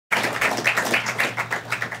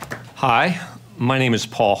Hi, my name is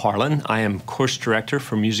Paul Harlyn. I am course director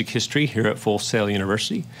for music history here at Full Sail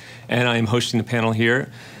University, and I am hosting the panel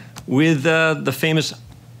here with the famous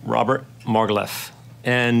Robert Margouleff.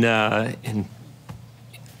 And I'm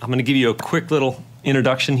going to give you a quick little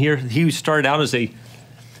introduction here. He started out as a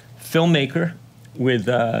filmmaker with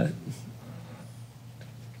Andy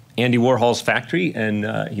Warhol's factory,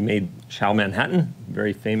 and he made Ciao, Manhattan,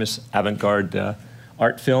 very famous avant-garde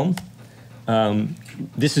art film.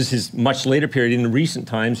 This is his much later period. In recent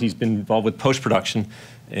times, he's been involved with post-production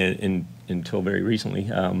until very recently.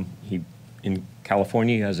 He in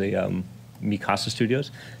California, he has a Mikasa Studios.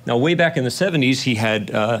 Now, way back in the 70s,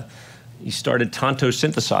 he started Tonto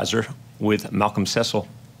Synthesizer with Malcolm Cecil,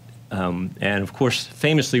 and of course,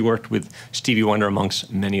 famously worked with Stevie Wonder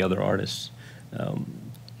amongst many other artists.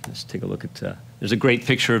 Let's take a look at. There's a great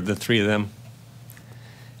picture of the three of them.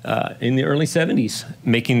 In the early 70s,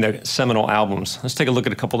 making the seminal albums. Let's take a look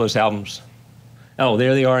at a couple of those albums. Oh,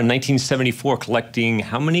 there they are in 1974, collecting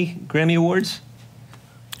how many Grammy Awards?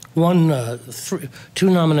 Two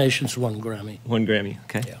nominations, one Grammy. One Grammy,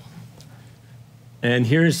 okay. Yeah. And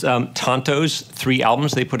here's Tonto's 3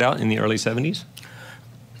 albums they put out in the early 70s.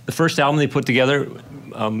 The first album they put together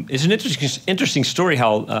is an interesting story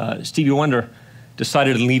how Stevie Wonder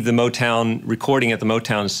decided to leave the Motown, recording at the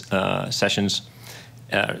Motown sessions,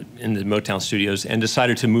 in the Motown studios, and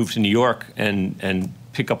decided to move to New York and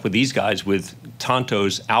pick up with these guys with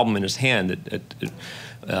Tonto's album in his hand. It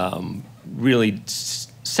really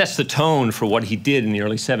sets the tone for what he did in the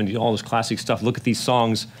early 70s, all this classic stuff. Look at these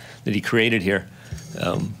songs that he created here.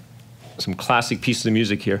 Some classic pieces of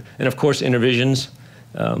music here. And of course, Intervisions,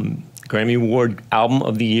 Grammy Award Album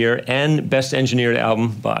of the Year, and Best Engineered Album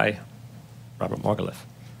by Robert Margouleff.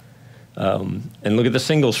 And look at the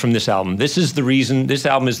singles from this album. This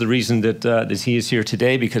album is the reason that he is here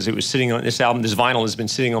today, because it was sitting on this album. This vinyl has been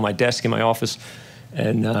sitting on my desk in my office,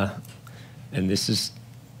 and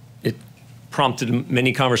it prompted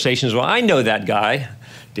many conversations. Well, I know that guy.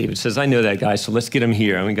 David says, I know that guy, so let's get him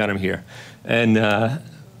here. And we got him here. And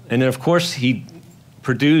then of course he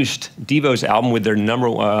produced Devo's album with their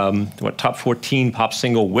top 14 pop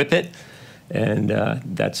single, Whip It, and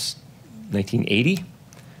that's 1980.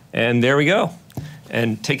 And there we go.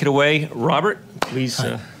 And take it away, Robert, please.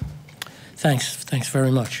 Thanks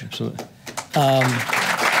very much. Absolutely. Thank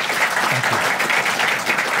you.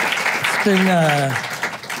 It's been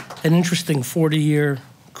an interesting 40-year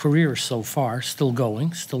career so far, still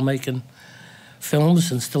going, still making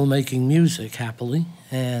films and still making music, happily.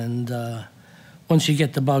 And once you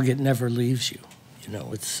get the bug, it never leaves you. You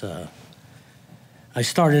know, it's... I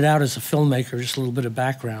started out as a filmmaker, just a little bit of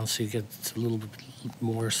background, so you get a little bit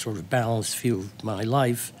more sort of balanced view of my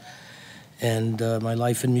life and my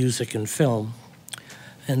life in music and film.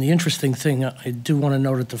 And the interesting thing I do want to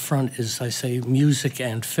note at the front is I say music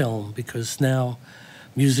and film, because now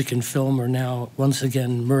music and film are now once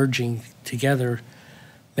again merging together,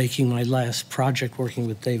 making my last project working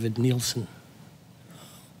with David Nielsen.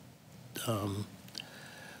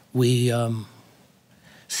 We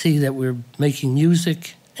see that we're making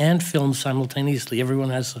music and film simultaneously.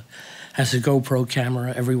 Everyone has a GoPro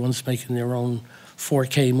camera. Everyone's making their own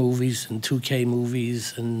 4K movies and 2K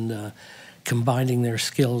movies, and combining their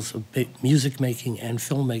skills of music making and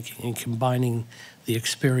filmmaking and combining the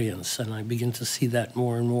experience. And I begin to see that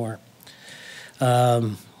more and more.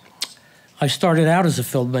 I started out as a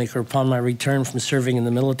filmmaker upon my return from serving in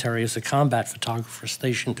the military as a combat photographer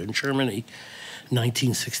stationed in Germany.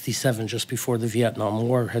 1967, just before the Vietnam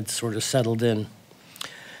War had sort of settled in.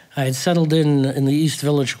 I had settled in the East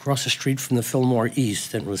Village across the street from the Fillmore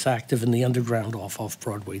East and was active in the underground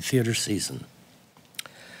off-Broadway theater season.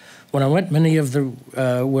 When I went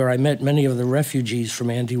where I met many of the refugees from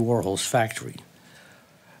Andy Warhol's factory.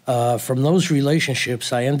 From those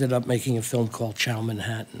relationships, I ended up making a film called Ciao,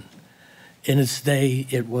 Manhattan. In its day,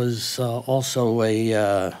 it was also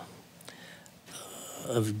a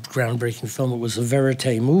groundbreaking film. It was a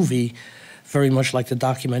verite movie, very much like the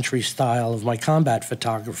documentary style of my combat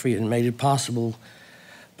photography, and made it possible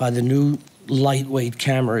by the new lightweight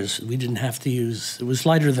cameras. We didn't have to use, it was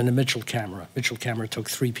lighter than a Mitchell camera. Mitchell camera took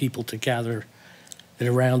 3 people to gather it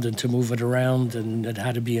around and to move it around, and it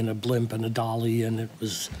had to be in a blimp and a dolly, and it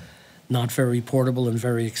was not very portable and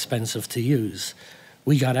very expensive to use.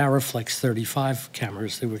 We got Ariflex 35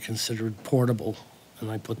 cameras. They were considered portable,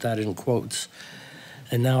 and I put that in quotes.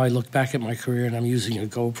 And now I look back at my career and I'm using a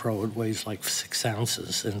GoPro. It weighs like 6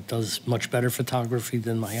 ounces and it does much better photography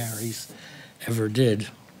than my Aries ever did.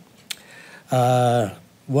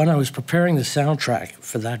 When I was preparing the soundtrack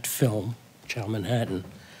for that film, Ciao, Manhattan,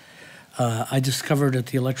 I discovered at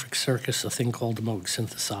the Electric Circus a thing called the Moog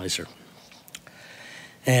synthesizer.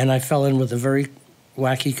 And I fell in with a very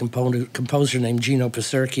wacky composer named Gino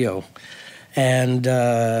Passerchio. And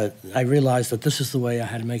I realized that this is the way I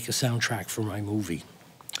had to make a soundtrack for my movie.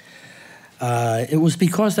 It was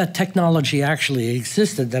because that technology actually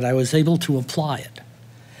existed that I was able to apply it.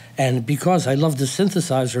 And because I loved the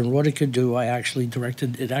synthesizer and what it could do, it actually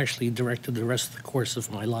directed the rest of the course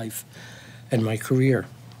of my life and my career.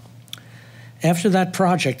 After that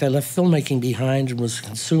project, I left filmmaking behind and was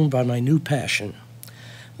consumed by my new passion,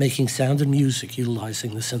 making sound and music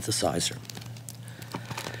utilizing the synthesizer.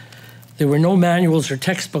 There were no manuals or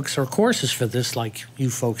textbooks or courses for this like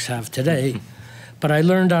you folks have today, but I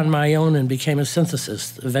learned on my own and became a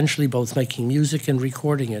synthesist, eventually both making music and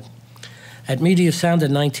recording it. At Media Sound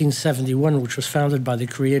in 1971, which was founded by the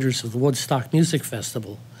creators of the Woodstock Music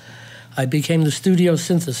Festival, I became the studio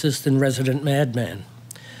synthesist and resident madman.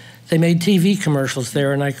 They made TV commercials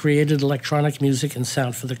there, and I created electronic music and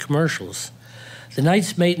sound for the commercials. The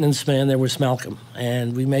night's maintenance man there was Malcolm,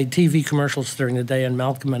 and we made TV commercials during the day, and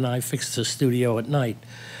Malcolm and I fixed the studio at night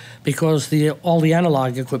because all the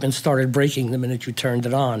analog equipment started breaking the minute you turned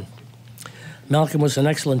it on. Malcolm was an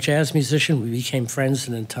excellent jazz musician. We became friends,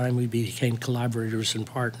 and in time we became collaborators and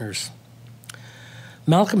partners.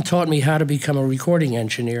 Malcolm taught me how to become a recording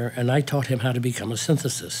engineer, and I taught him how to become a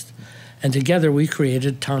synthesist. And together we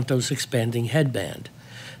created Tonto's expanding headband,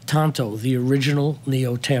 Tonto, the original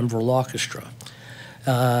neo-timbral orchestra.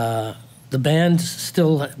 The band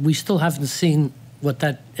we still haven't seen what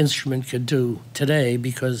that instrument could do today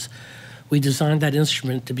because we designed that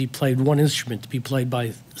instrument to be played, one instrument to be played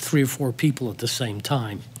by 3 or 4 people at the same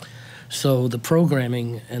time. So the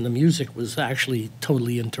programming and the music was actually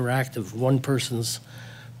totally interactive. One person's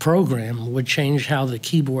program would change how the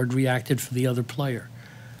keyboard reacted for the other player.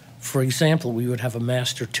 For example, we would have a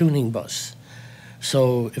master tuning bus.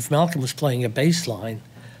 So if Malcolm was playing a bass line,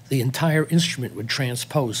 the entire instrument would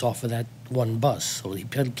transpose off of that one bus. So he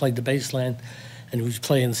played the bass line, and he was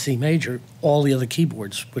playing C major, all the other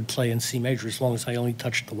keyboards would play in C major as long as I only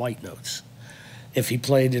touched the white notes. If he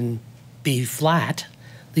played in B flat,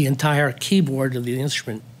 the entire keyboard of the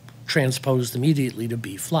instrument transposed immediately to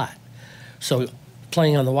B flat. So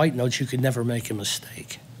playing on the white notes, you could never make a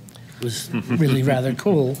mistake. It was really rather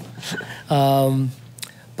cool.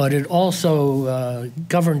 But it also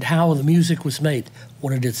governed how the music was made.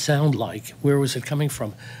 What did it sound like? Where was it coming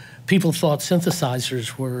from? People thought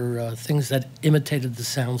synthesizers were things that imitated the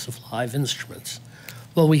sounds of live instruments.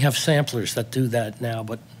 Well, we have samplers that do that now,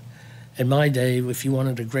 but in my day, if you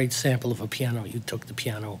wanted a great sample of a piano, you took the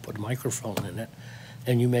piano, put a microphone in it,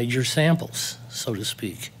 and you made your samples, so to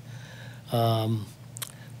speak.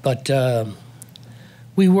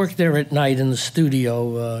 We worked there at night in the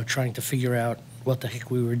studio trying to figure out what the heck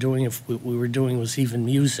we were doing, if what we were doing was even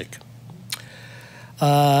music.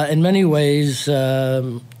 In many ways,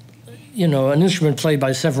 you know, an instrument played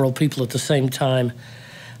by several people at the same time,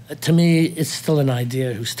 to me, it's still an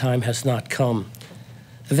idea whose time has not come.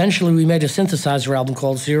 Eventually, we made a synthesizer album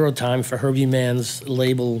called Zero Time for Herbie Mann's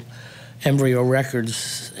label, Embryo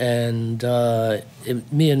Records, and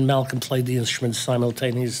me and Malcolm played the instruments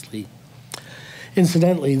simultaneously.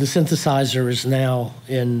 Incidentally, the synthesizer is now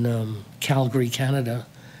in Calgary, Canada,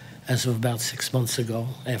 as of about 6 months ago,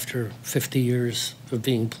 after 50 years of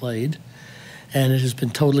being played. And it has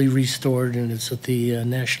been totally restored, and it's at the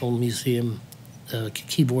National Museum,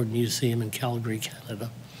 Keyboard Museum in Calgary, Canada.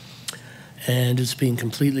 And it's being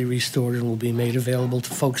completely restored and will be made available to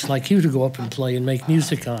folks like you to go up and play and make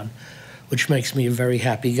music on, which makes me a very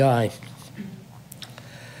happy guy.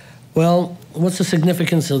 Well, what's the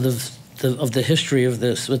significance of the history of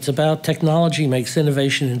this? It's about technology makes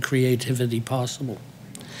innovation and creativity possible.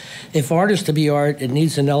 If art is to be art, it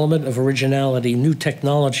needs an element of originality. New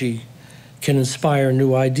technology can inspire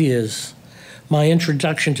new ideas. My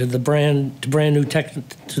introduction to the brand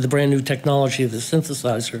new technology of the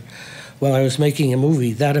synthesizer, while I was making a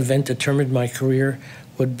movie, that event determined my career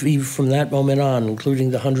would be from that moment on,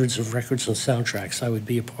 including the hundreds of records and soundtracks I would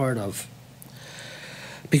be a part of.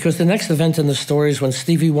 Because the next event in the story is when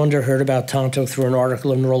Stevie Wonder heard about Tonto through an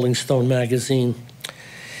article in Rolling Stone magazine.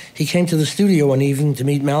 He came to the studio one evening to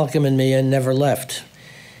meet Malcolm and me and never left.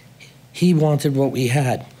 He wanted what we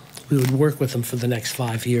had. We would work with him for the next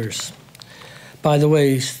 5 years. By the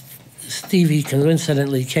way, Stevie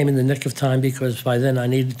coincidentally came in the nick of time because by then I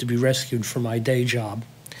needed to be rescued from my day job,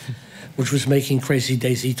 which was making Crazy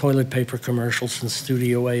Daisy toilet paper commercials in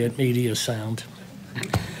Studio A at Media Sound.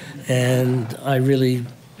 And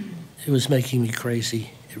it was making me crazy.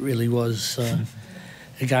 It really was.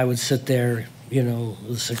 A guy would sit there, you know,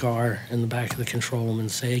 with a cigar in the back of the control room and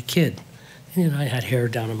say, "Hey, kid, You know, I had hair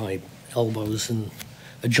down to my elbows and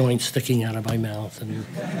a joint sticking out of my mouth. And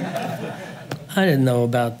I didn't know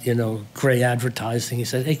about, you know, gray advertising. He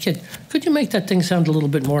said, hey, kid, could you make that thing sound a little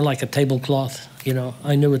bit more like a tablecloth? You know,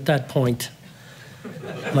 I knew at that point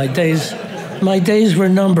my days were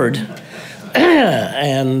numbered.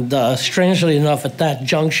 And strangely enough, at that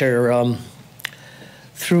juncture,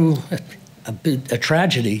 through a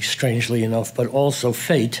tragedy, strangely enough, but also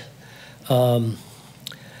fate,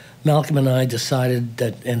 Malcolm and I decided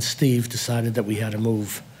that, and Steve decided that we had to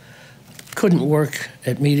move. Couldn't work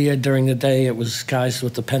at media during the day. It was guys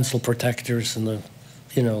with the pencil protectors and the,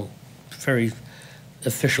 you know, very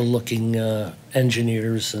official-looking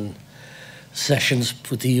engineers and sessions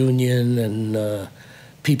with the union and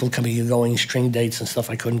people coming and going, string dates and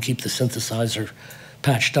stuff. I couldn't keep the synthesizer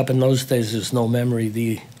patched up. In those days, there's no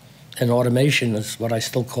memory. And automation is what I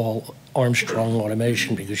still call Armstrong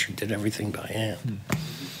automation because you did everything by hand.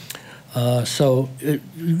 So it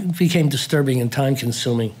became disturbing and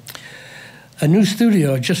time-consuming. A new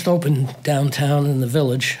studio had just opened downtown in the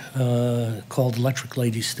Village called Electric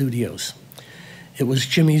Lady Studios. It was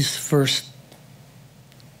Jimmy's first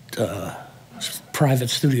private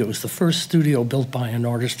studio. It was the first studio built by an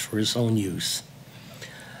artist for his own use.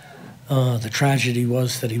 The tragedy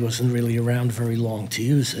was that he wasn't really around very long to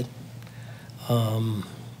use it.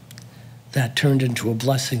 That turned into a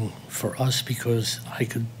blessing for us because I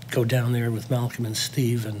could go down there with Malcolm and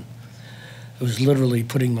Steve, and it was literally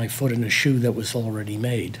putting my foot in a shoe that was already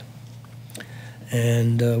made.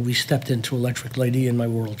 And we stepped into Electric Lady, and my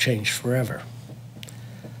world changed forever.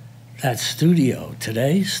 That studio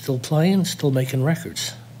today, still playing, still making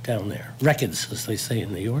records down there. Records, as they say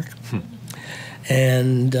in New York.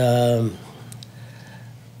 And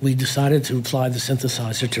we decided to apply the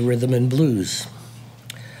synthesizer to rhythm and blues.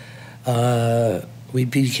 We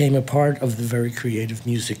became a part of the very creative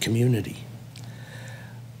music community.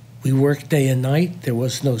 We worked day and night. There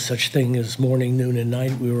was no such thing as morning, noon, and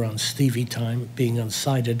night. We were on Stevie time, being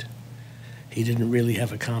unsighted. He didn't really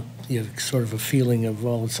have sort of a feeling of,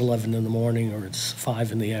 well, it's 11 in the morning or it's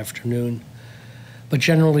 5 in the afternoon. But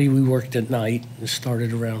generally, we worked at night. It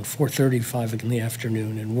started around 4:30, 5 in the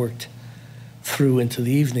afternoon, and worked through into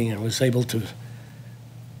the evening. And was able to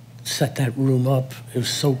set that room up. It was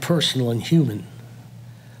so personal and human.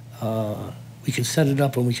 We could set it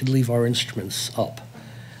up and we could leave our instruments up.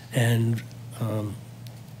 And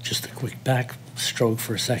just a quick backstroke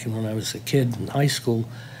for a second, when I was a kid in high school,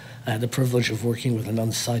 I had the privilege of working with an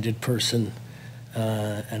unsighted person,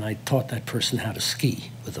 and I taught that person how to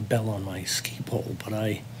ski with a bell on my ski pole. But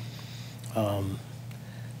I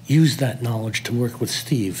used that knowledge to work with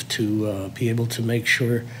Steve to be able to make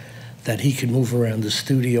sure that he could move around the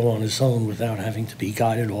studio on his own without having to be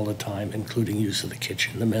guided all the time, including use of the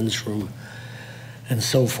kitchen, the men's room, and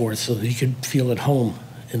so forth, so that he could feel at home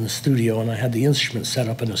in the studio. And I had the instrument set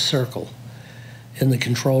up in a circle in the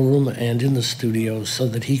control room and in the studio so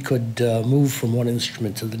that he could move from one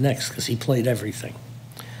instrument to the next because he played everything.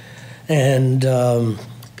 And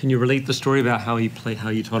can you relate the story about how you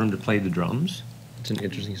taught him to play the drums? It's an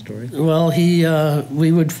interesting story. Well,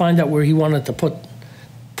 we would find out where he wanted to put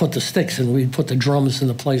the sticks, and we'd put the drums in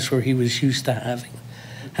the place where he was used to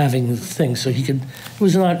having things. So he could. It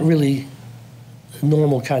was not really a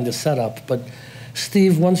normal kind of setup, but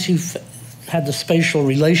Steve, once you had the spatial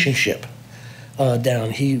relationship down,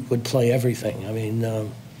 he would play everything. I mean,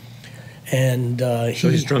 so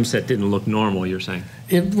his drum set didn't look normal, you're saying?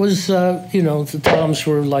 It was, you know, the toms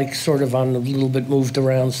were like sort of on a little bit moved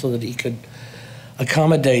around so that he could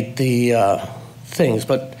accommodate the things.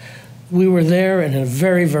 But we were there in a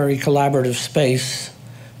very, very collaborative space.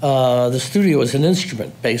 The studio is an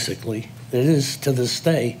instrument, basically. It is to this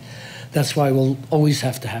day. That's why we'll always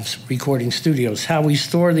have to have recording studios. How we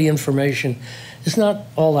store the information is not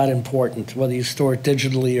all that important. Whether you store it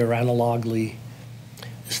digitally or analogically,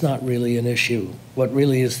 it's not really an issue. What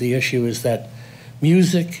really is the issue is that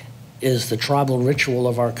music is the tribal ritual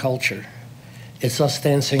of our culture. It's us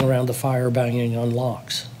dancing around the fire, banging on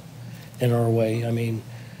logs in our way. I mean,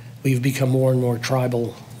 we've become more and more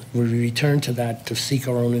tribal. We return to that to seek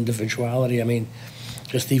our own individuality. I mean,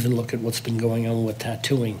 just even look at what's been going on with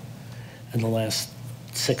tattooing in the last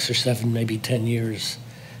 6 or 7, maybe 10 years.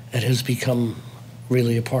 It has become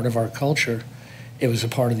really a part of our culture. It was a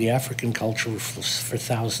part of the African culture for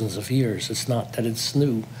thousands of years. It's not that it's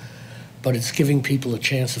new, but it's giving people a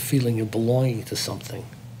chance of feeling of belonging to something.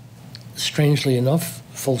 Strangely enough,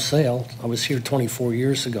 Full Sail, I was here 24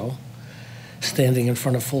 years ago, standing in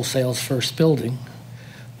front of Full Sail's first building,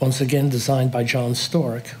 once again designed by John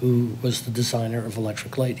Storick, who was the designer of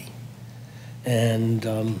Electric Lady.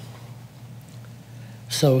 And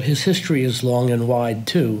So his history is long and wide,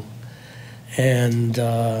 too. And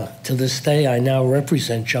to this day, I now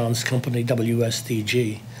represent John's company,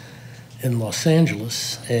 WSDG, in Los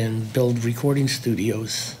Angeles, and build recording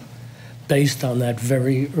studios based on that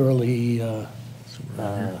very early, you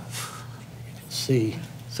can see.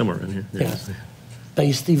 Somewhere in here. Yeah.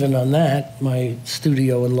 Based even on that, my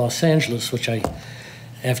studio in Los Angeles, which I,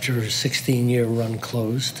 after a 16-year run,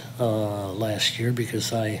 closed last year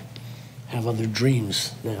because I have other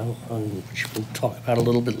dreams now, which we'll talk about a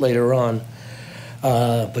little bit later on.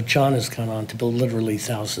 But John has gone on to build literally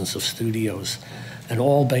thousands of studios, and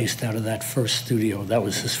all based out of that first studio. That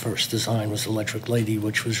was his first design, was Electric Lady,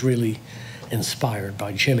 which was really inspired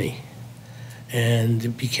by Jimmy. And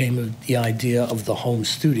it became the idea of the home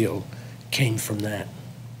studio came from that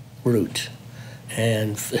root,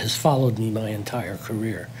 and has followed me my entire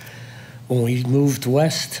career. When we moved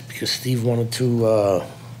west, because Steve wanted to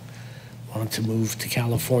move to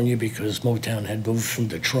California because Motown had moved from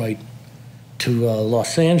Detroit to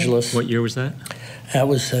Los Angeles. What year was that? That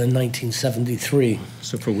was 1973.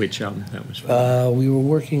 So for which album that was for? We were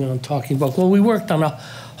working on Talking Book. Well, we worked on a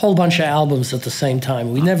whole bunch of albums at the same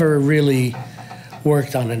time. We never really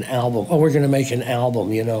worked on an album. Oh, we're going to make an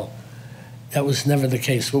album, you know. That was never the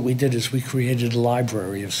case. What we did is we created a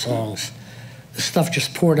library of songs. The stuff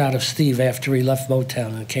just poured out of Steve after he left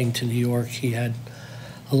Motown and came to New York. He had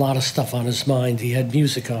a lot of stuff on his mind. He had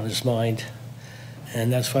music on his mind.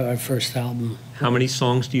 And that's why our first album. How many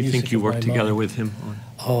songs do you think you worked together with him on?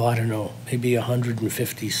 Oh, I don't know, maybe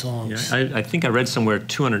 150 songs. Yeah, I think I read somewhere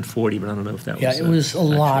 240, but I don't know if that was. Yeah, it was a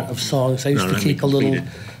lot of songs. I used to keep a little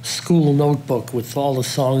school notebook with all the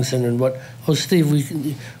songs in, and oh, Steve,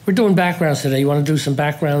 we're doing backgrounds today. You want to do some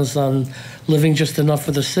backgrounds on Living Just Enough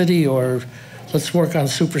for the City, or let's work on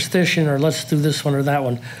Superstition, or let's do this one or that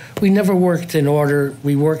one. We never worked in order.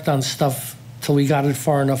 We worked on stuff till we got it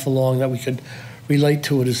far enough along that we could relate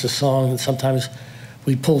to it as a song, and sometimes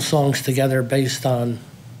we pull songs together based on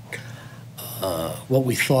what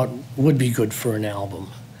we thought would be good for an album.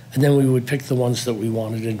 And then we would pick the ones that we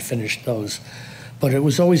wanted and finish those. But it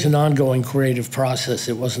was always an ongoing creative process.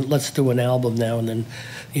 It wasn't, let's do an album now and then,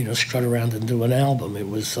 you know, strut around and do an album. It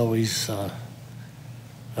was always sort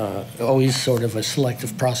of a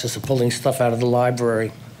selective process of pulling stuff out of the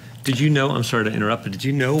library. Did you know, I'm sorry to interrupt, but did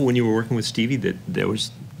you know when you were working with Stevie that there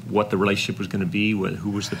was what the relationship was going to be, who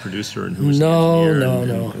was the producer and who was the engineer?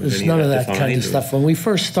 No. There's none of that kind of stuff. When we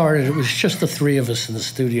first started, it was just the three of us in the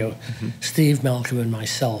studio, Steve, Malcolm, and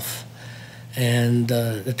myself. And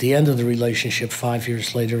at the end of the relationship, 5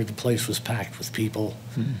 years later, the place was packed with people,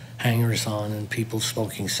 hangers-on, and people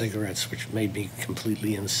smoking cigarettes, which made me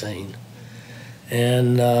completely insane.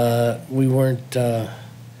 And we weren't in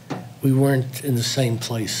the same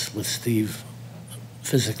place with Steve,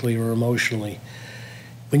 physically or emotionally.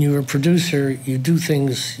 When you're a producer, you do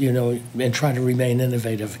things, you know, and try to remain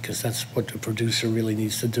innovative, because that's what the producer really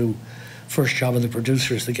needs to do. First job of the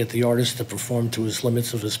producer is to get the artist to perform to his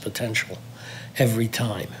limits of his potential every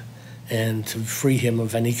time, and to free him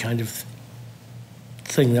of any kind of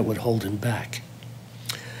thing that would hold him back.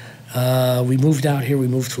 We moved out here. We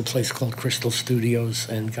moved to a place called Crystal Studios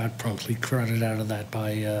and got promptly crowded out of that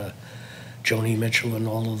by Joni Mitchell and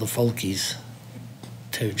all of the folkies.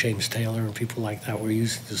 To James Taylor and people like that were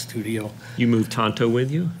using the studio. You moved Tonto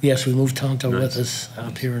with you? Yes, we moved Tonto with us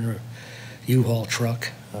up here in a U-Haul truck.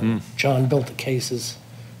 John built the cases.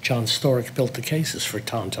 John Storick built the cases for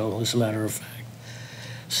Tonto, as a matter of fact.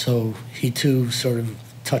 So he too sort of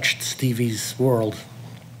touched Stevie's world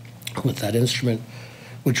with that instrument,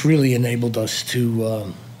 which really enabled us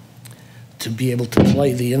to be able to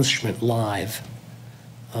play the instrument live,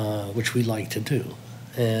 which we like to do.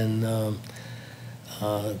 And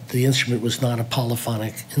the instrument was not a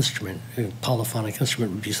polyphonic instrument. A polyphonic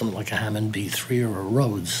instrument would be something like a Hammond B3 or a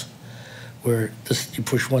Rhodes, where you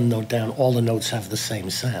push one note down, all the notes have the same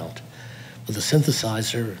sound. With a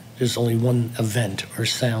synthesizer, there's only one event or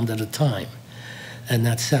sound at a time, and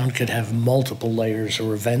that sound could have multiple layers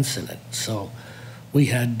or events in it. So we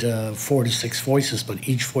had 4 to 6 voices, but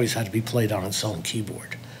each voice had to be played on its own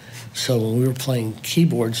keyboard. So when we were playing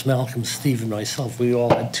keyboards, Malcolm, Steve, and myself, we all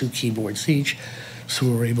had 2 keyboards each. So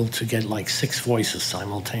we were able to get like 6 voices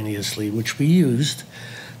simultaneously, which we used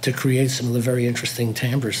to create some of the very interesting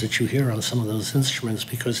timbres that you hear on some of those instruments,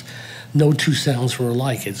 because no 2 sounds were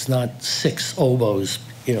alike. It's not 6 oboes,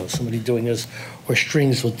 you know, somebody doing this, or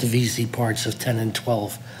strings with divisi parts of 10 and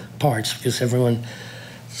 12 parts, because everyone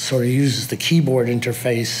sort of uses the keyboard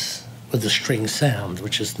interface with the string sound,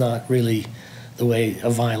 which is not really the way a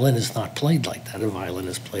violin is not played like that. A violin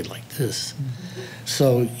is played like this.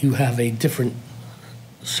 So you have a different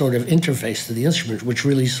sort of interface to the instrument, which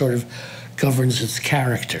really sort of governs its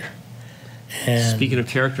character. And speaking of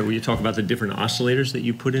character, will you talk about the different oscillators that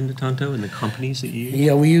you put into Tonto and the companies that you use?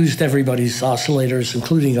 Yeah, we used everybody's oscillators,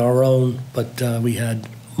 including our own, but we had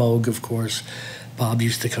Moog, of course. Bob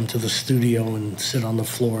used to come to the studio and sit on the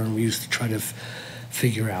floor, and we used to try to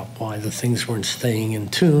figure out why the things weren't staying in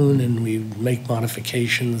tune, and we'd make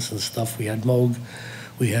modifications and stuff. We had Moog.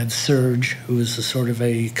 We had Serge, who was a sort of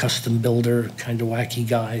a custom builder, kind of wacky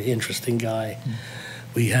guy, interesting guy. Mm.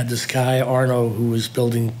 We had this guy, Arno, who was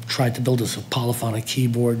tried to build us a polyphonic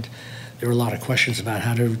keyboard. There were a lot of questions about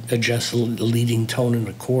how to adjust a leading tone in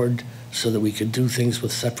a chord so that we could do things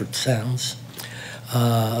with separate sounds.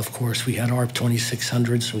 Of course, we had ARP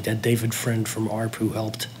 2600s. We had David Friend from ARP who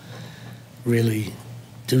helped really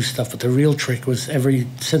do stuff. But the real trick was every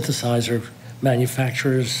synthesizer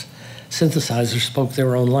manufacturer's synthesizer spoke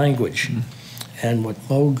their own language. Mm. And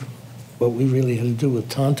what we really had to do with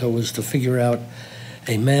Tonto was to figure out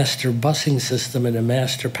a master busing system and a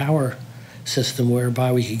master power system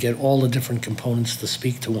whereby we could get all the different components to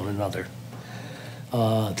speak to one another.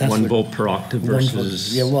 That's 1 volt per octave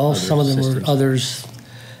versus some of them systems. were, others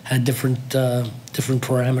had different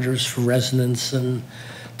parameters for resonance and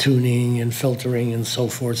tuning and filtering and so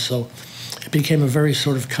forth. So it became a very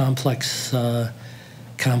sort of complex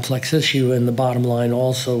issue, and the bottom line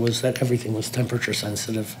also was that everything was temperature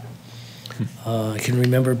sensitive. I can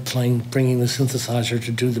remember bringing the synthesizer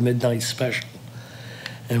to do the Midnight Special,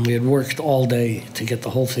 and we had worked all day to get the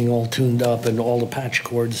whole thing all tuned up and all the patch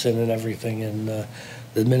cords in and everything, and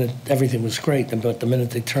the minute everything was great, but the minute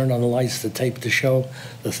they turned on the lights to tape the show,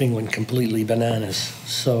 the thing went completely bananas.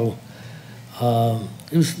 So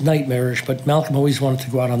it was nightmarish, but Malcolm always wanted to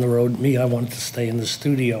go out on the road. Me, I wanted to stay in the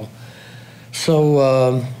studio.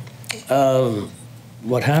 So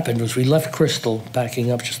what happened was we left Crystal, backing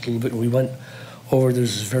up just a little bit, and we went over.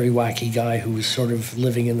 There's this very wacky guy who was sort of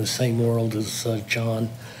living in the same world as John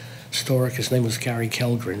Stork. His name was Gary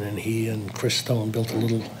Kellgren, and he and Chris Stone built a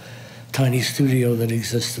little tiny studio that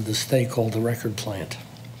exists to this day called the Record Plant.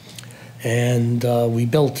 And we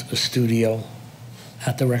built a studio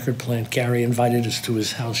at the Record Plant. Gary invited us to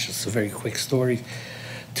his house, just a very quick story,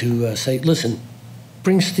 to say, listen,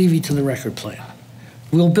 bring Stevie to the Record Plant.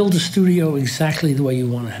 We'll build a studio exactly the way you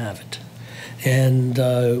want to have it. And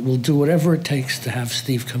we'll do whatever it takes to have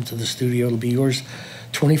Steve come to the studio. It'll be yours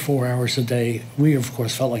 24 hours a day. We, of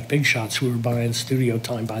course, felt like big shots. We were buying studio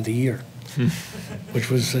time by the year, which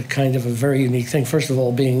was a kind of a very unique thing. First of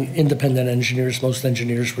all, being independent engineers, most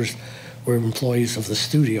engineers were employees of the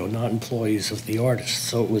studio, not employees of the artist.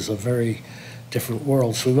 So it was a very different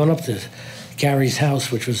world. So we went up to Gary's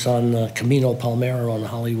house, which was on Camino Palmero in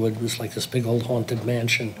Hollywood. It was like this big old haunted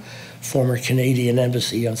mansion, former Canadian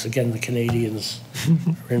embassy. Once again, the Canadians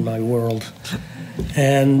are in my world.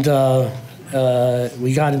 And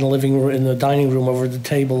we got in the living room, in the dining room over the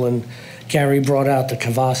table, and Gary brought out the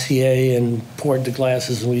Cavassier and poured the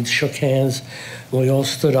glasses, and we shook hands, and we all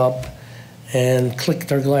stood up and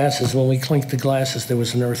clicked our glasses. When we clinked the glasses, there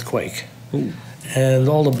was an earthquake. Ooh. And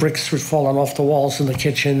all the bricks were falling off the walls in the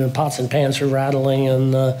kitchen, and pots and pans were rattling.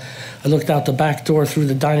 And I looked out the back door through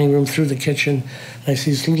the dining room, through the kitchen, and I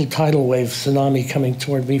see this little tidal wave tsunami coming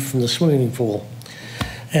toward me from the swimming pool.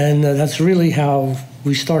 And that's really how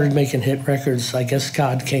we started making hit records. I guess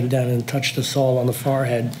God came down and touched us all on the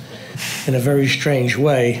forehead in a very strange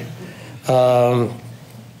way.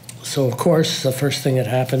 So, of course, the first thing that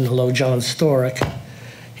happened, hello, John Stork.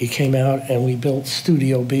 He came out, and we built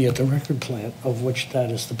Studio B at the Record Plant, of which that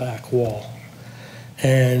is the back wall.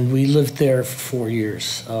 And we lived there for 4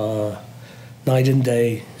 years, night and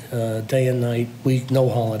day, day and night, week, no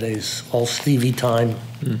holidays, all Stevie time.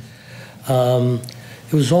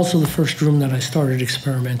 It was also the first room that I started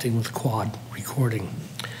experimenting with quad recording.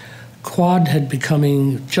 Quad had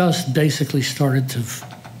just basically started to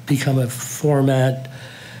become a format.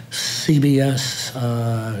 CBS,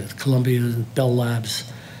 Columbia Bell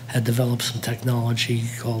Labs, had developed some technology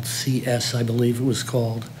called CS, I believe it was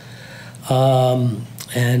called.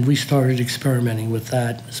 And we started experimenting with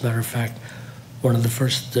that. As a matter of fact, one of the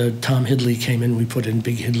first, Tom Hidley came in, we put in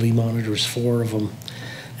big Hidley monitors, 4 of them,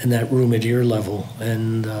 in that room at ear level.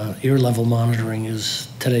 And ear level monitoring is,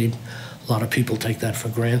 today, a lot of people take that for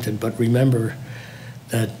granted, but remember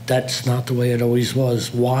that that's not the way it always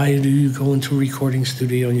was. Why do you go into a recording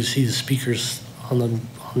studio and you see the speakers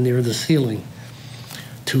near the ceiling?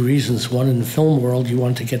 2 reasons. One, in the film world, you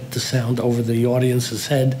want to get the sound over the audience's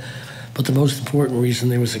head, but the most important reason,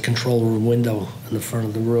 there was a control room window in the front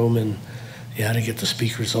of the room, and you had to get the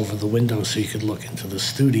speakers over the window so you could look into the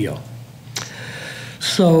studio.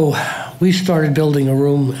 So we started building a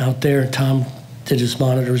room out there. Tom did his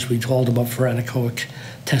monitors. We hauled him up for anechoic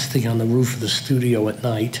testing on the roof of the studio at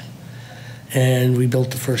night. And we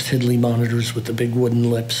built the first Hidley monitors with the big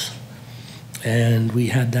wooden lips. And we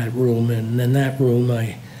had that room, and in that room,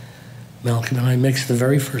 Malcolm and I mixed the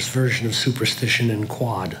very first version of Superstition in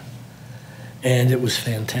quad. And it was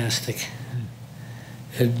fantastic.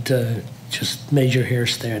 It just made your hair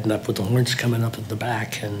stand up with the horns coming up at the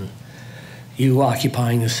back and you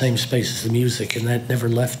occupying the same space as the music, and that never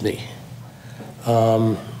left me.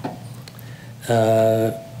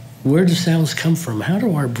 Where do sounds come from? How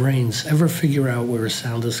do our brains ever figure out where a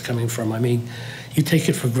sound is coming from? I mean, you take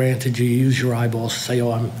it for granted, you use your eyeballs to say,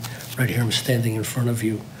 oh, I'm right here, I'm standing in front of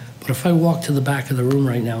you. But if I walked to the back of the room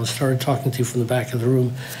right now and started talking to you from the back of the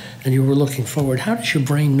room and you were looking forward, how does your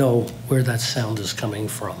brain know where that sound is coming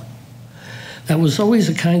from? That was always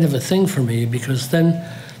a kind of a thing for me, because then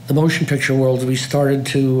the motion picture world, I started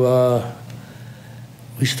to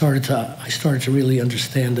really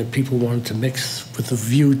understand that people wanted to mix with a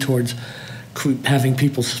view towards having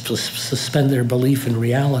people suspend their belief in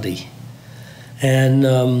reality. And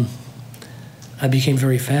I became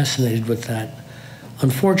very fascinated with that.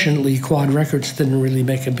 Unfortunately, Quad Records didn't really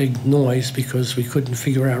make a big noise because we couldn't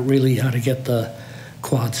figure out really how to get the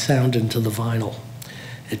quad sound into the vinyl.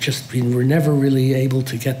 We were never really able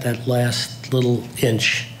to get that last little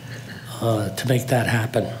inch to make that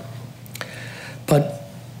happen. But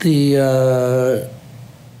we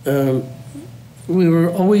were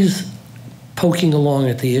always poking along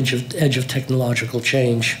at the edge of technological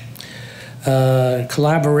change.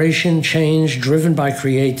 Collaboration, change, driven by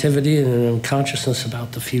creativity and an unconsciousness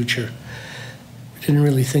about the future. We didn't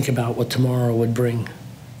really think about what tomorrow would bring.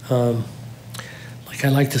 Like I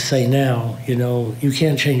like to say now, you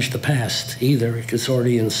can't change the past either. It's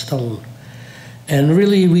already in stone. And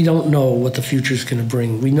really, we don't know what the future is going to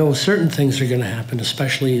bring. We know certain things are going to happen,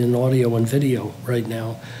 especially in audio and video right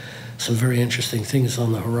now. Some very interesting things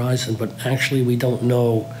on the horizon, but actually we don't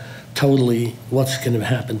know totally what's going to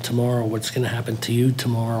happen tomorrow, what's going to happen to you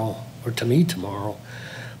tomorrow, or to me tomorrow.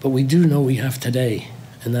 But we do know we have today,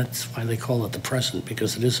 and that's why they call it the present,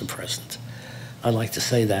 because it is a present. I like to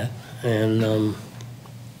say that, and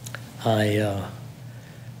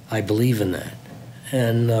I believe in that.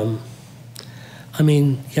 And I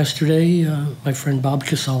mean, yesterday, my friend Bob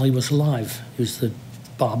Casale was alive. He was the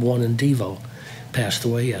Bob One in Devo, passed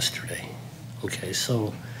away yesterday. Okay,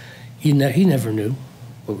 so he never knew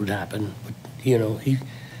what would happen, but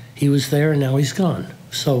he was there and now he's gone.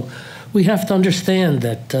 So we have to understand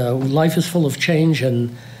that life is full of change,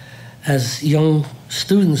 and as young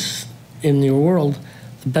students in your world,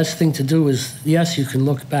 the best thing to do is, yes, you can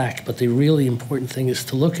look back, but the really important thing is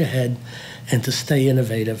to look ahead and to stay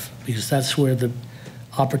innovative, because that's where the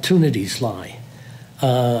opportunities lie.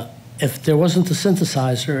 If there wasn't the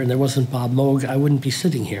synthesizer and there wasn't Bob Moog, I wouldn't be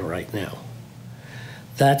sitting here right now.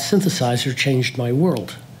 That synthesizer changed my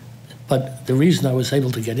world. But the reason I was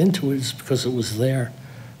able to get into it is because it was there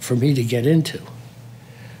for me to get into.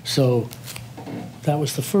 So that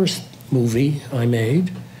was the first movie I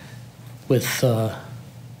made with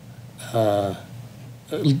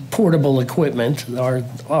portable equipment,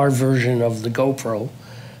 our version of the GoPro,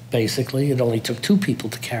 basically. It only took 2 people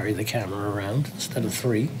to carry the camera around instead of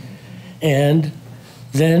 3. And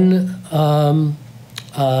then,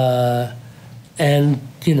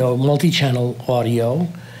 multi-channel audio,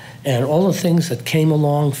 and all the things that came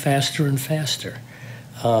along faster and faster.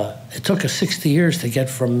 It took us 60 years to get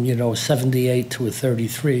from, 78 to a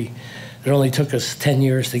 33. It only took us 10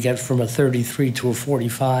 years to get from a 33 to a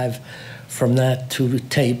 45, from that to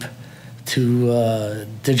tape, to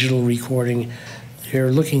digital recording.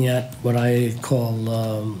 You're looking at what I call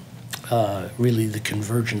really the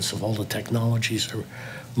convergence of all the technologies are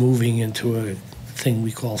moving into a thing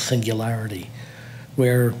we call singularity,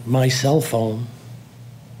 where my cell phone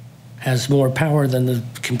has more power than the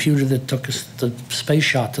computer that took us the space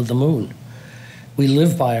shot to the moon. We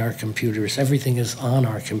live by our computers. Everything is on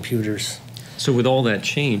our computers. So with all that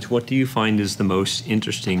change, what do you find is the most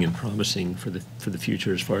interesting and promising for the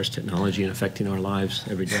future as far as technology and affecting our lives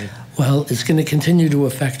every day? Well, it's going to continue to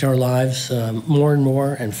affect our lives more and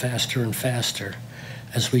more and faster,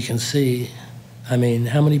 as we can see. I mean,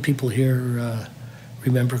 how many people here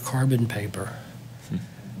remember carbon paper?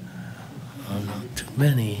 Not too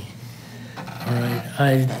many. All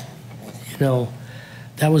right,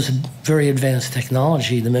 that was a very advanced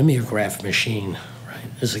technology, the mimeograph machine.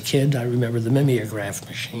 Right, as a kid, I remember the mimeograph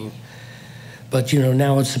machine. But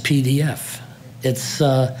now it's a PDF. It's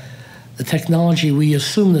the technology. We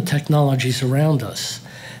assume the technology's around us,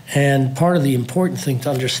 and part of the important thing to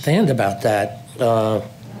understand about that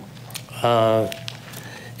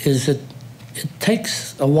is that it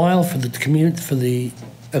takes a while for the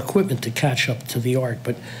equipment to catch up to the art.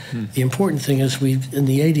 But the important thing is, in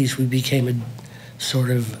the '80s we became sort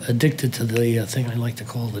of addicted to the thing I like to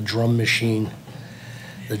call the drum machine.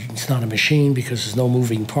 It's not a machine because there's no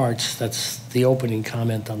moving parts. That's the opening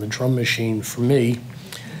comment on the drum machine for me.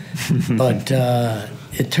 But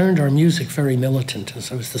it turned our music very militant,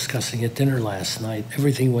 as I was discussing at dinner last night.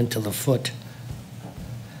 Everything went to the foot.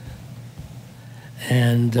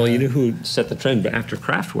 And well, you know who set the trend? But after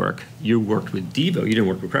Kraftwerk, you worked with Devo. You didn't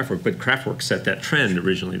work with Kraftwerk, but Kraftwerk set that trend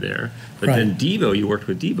originally there. But then Devo, you worked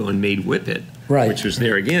with Devo and made Whip It, which was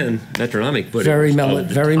there again, metronomic, but very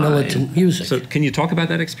militant music. So can you talk about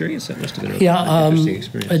that experience? That must have been an interesting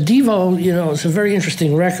experience. Devo, you know, it's a very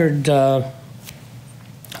interesting record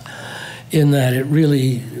in that it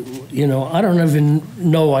really, you know, I don't even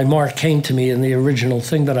know why Mark came to me in the original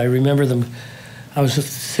thing, but I remember them. I was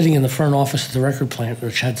sitting in the front office of the record plant,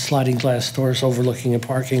 which had sliding glass doors overlooking a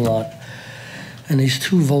parking lot. And these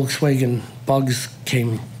two Volkswagen Bugs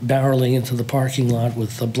came barreling into the parking lot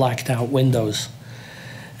with the blacked out windows.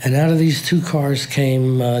 And out of these two cars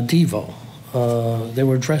came Devo. They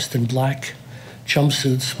were dressed in black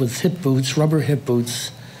jumpsuits with hip boots, rubber hip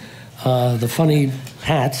boots, the funny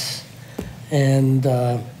hats, and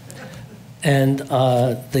the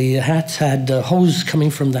hats had hose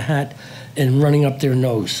coming from the hat and running up their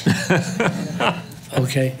nose.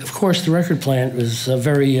 Okay, of course the record plant was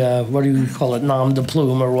very, what do you call it, nom de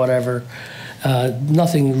plume or whatever.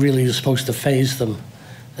 Nothing really was supposed to faze them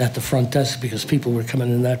at the front desk because people were coming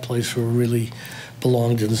in that place who really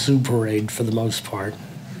belonged in the Zoo Parade for the most part.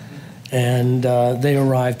 And they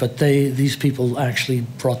arrived, but these people actually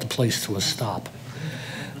brought the place to a stop.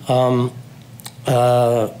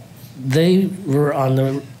 They were on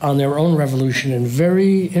their own revolution, and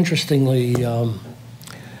very interestingly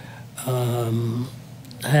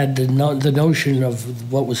had the notion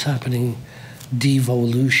of what was happening,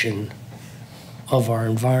 devolution of our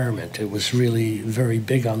environment. It was really very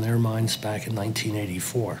big on their minds back in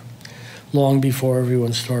 1984, long before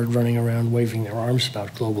everyone started running around waving their arms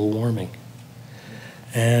about global warming.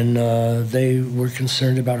 And they were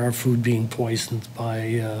concerned about our food being poisoned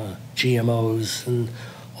by GMOs and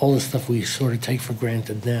all the stuff we sort of take for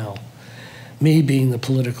granted now. Me, being the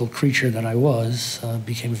political creature that I was,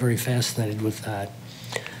 became very fascinated with that.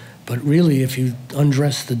 But really, if you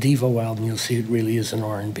undress the Devo album, you'll see it really is an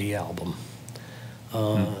R&B album.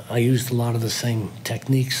 I used a lot of the same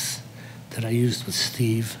techniques that I used with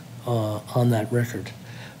Steve on that record.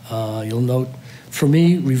 You'll note, for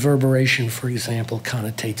me, reverberation, for example,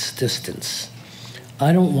 connotates distance.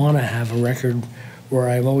 I don't want to have a record where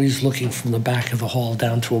I'm always looking from the back of the hall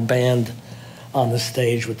down to a band on the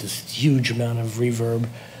stage with this huge amount of reverb.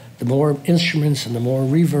 The more instruments and the more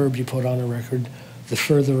reverb you put on a record, the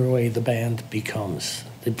further away the band becomes.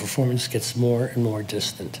 The performance gets more and more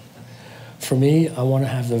distant. For me, I want to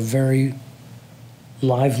have the very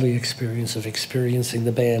lively experience of experiencing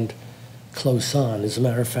the band close on. As a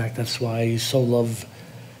matter of fact, that's why I so love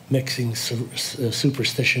mixing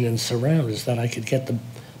Superstition and Surround, is that I could get the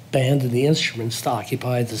band and the instruments to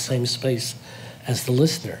occupy the same space as the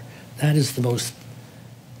listener. That is the most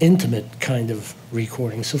intimate kind of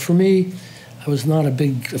recording. So for me, I was not a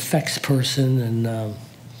big effects person, and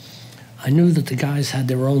I knew that the guys had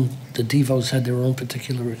their own, the Devos had their own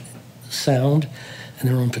particular sound and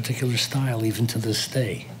their own particular style, even to this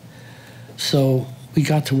day. So we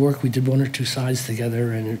got to work, we did one or two sides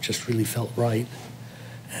together, and it just really felt right.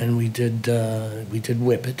 And we did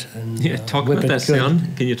Whip It. And, yeah, talk about that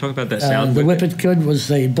sound. Can you talk about that sound? The Whip It Good was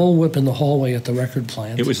a bullwhip in the hallway at the record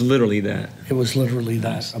plant. It was literally that. It was literally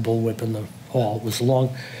that, a bullwhip in the hall. It was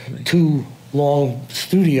two long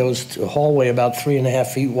studios, a hallway about 3.5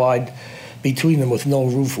 feet wide between them with no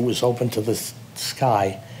roof. It was open to the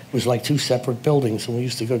sky. It was like two separate buildings, and we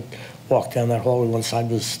used to go walk down that hallway. One side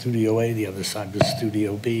was Studio A, the other side was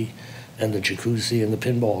Studio B, and the jacuzzi and the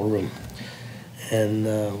pinball room. And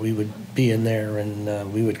we would be in there,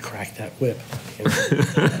 and we would crack that whip. You know?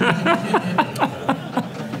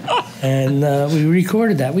 And we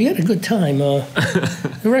recorded that. We had a good time. The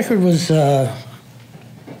record was,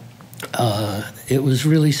 it was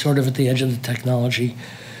really sort of at the edge of the technology.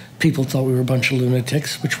 People thought we were a bunch of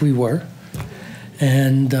lunatics, which we were.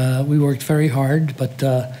 And we worked very hard, but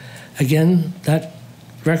again, that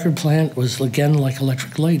record plant was, again, like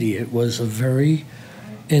Electric Lady. It was a very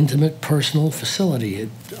intimate, personal facility. It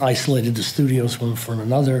isolated the studios one from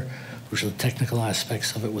another, which are the technical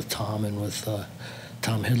aspects of it with Tom and with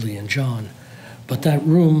Tom Hidley and John. But that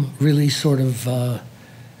room really sort of,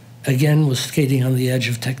 again, was skating on the edge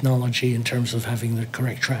of technology in terms of having the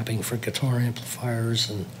correct trapping for guitar amplifiers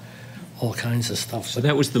and all kinds of stuff. So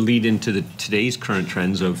that was the lead into today's current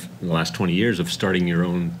trends of the last 20 years of starting your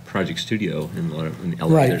own project studio in LA.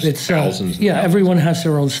 Right, There's it's thousands. Yeah, thousands. everyone has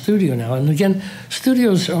their own studio now, and again,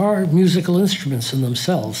 studios are musical instruments in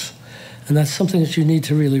themselves, and that's something that you need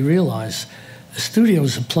to really realize. A studio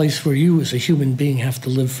is a place where you, as a human being, have to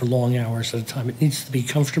live for long hours at a time. It needs to be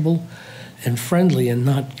comfortable and friendly, and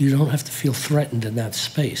you don't have to feel threatened in that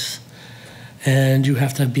space. And you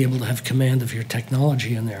have to be able to have command of your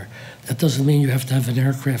technology in there. That doesn't mean you have to have an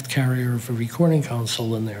aircraft carrier or a recording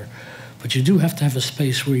console in there, but you do have to have a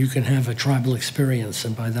space where you can have a tribal experience,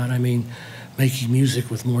 and by that I mean making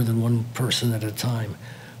music with more than one person at a time,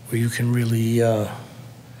 where you can really, you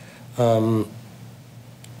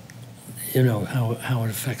know, how it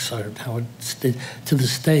affects to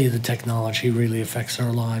this day, the technology really affects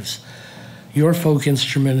our lives. Your folk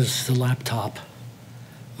instrument is the laptop.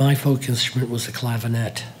 My folk instrument was a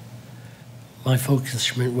clavinet. My folk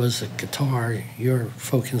instrument was a guitar. Your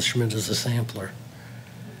folk instrument is a sampler.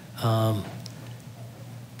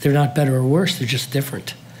 They're not better or worse, they're just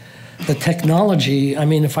different. The technology, I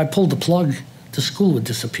mean, if I pulled the plug, the school would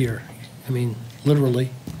disappear. I mean, literally.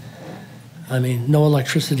 I mean, no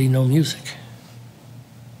electricity, no music.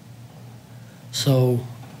 So,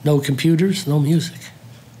 no computers, no music.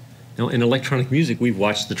 Now, in electronic music, we've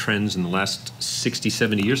watched the trends in the last 60,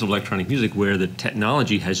 70 years of electronic music where the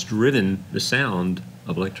technology has driven the sound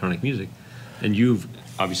of electronic music. And you've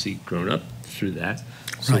obviously grown up through that.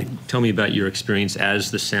 So Right. Tell me about your experience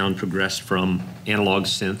as the sound progressed from analog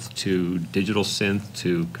synth to digital synth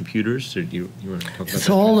to computers. Or do you want to talk about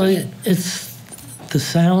that? It's the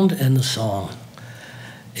sound and the song.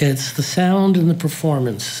 It's the sound and the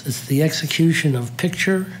performance. It's the execution of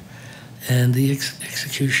picture and the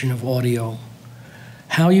execution of audio.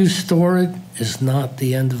 How you store it is not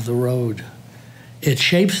the end of the road. It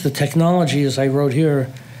shapes the technology, as I wrote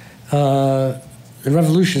here. The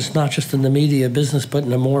revolution is not just in the media business, but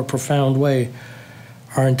in a more profound way.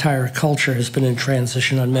 Our entire culture has been in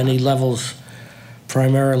transition on many levels,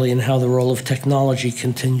 primarily in how the role of technology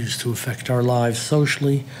continues to affect our lives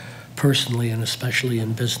socially, personally, and especially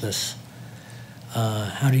in business.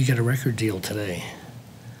 How do you get a record deal today?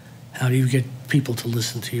 How do you get people to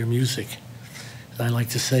listen to your music? I like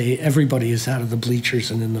to say everybody is out of the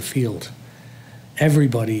bleachers and in the field.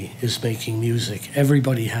 Everybody is making music.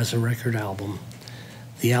 Everybody has a record album.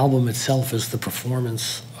 The album itself is the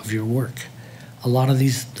performance of your work. A lot of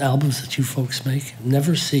these albums that you folks make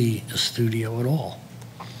never see a studio at all.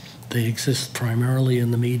 They exist primarily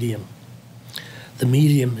in the medium. The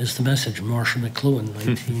medium is the message. Marshall McLuhan,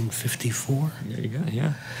 1954. There you go,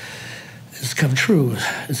 yeah. It's come true.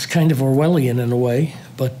 It's kind of Orwellian in a way,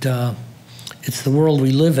 but it's the world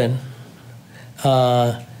we live in.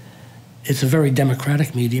 It's a very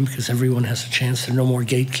democratic medium because everyone has a chance. There are no more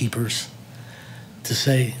gatekeepers to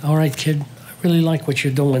say, all right, kid, I really like what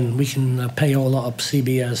you're doing. We can payola up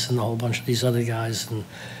CBS and a whole bunch of these other guys and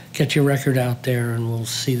get your record out there, and we'll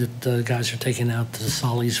see that the guys are taken out to the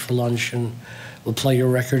Solly's for lunch, and we'll play your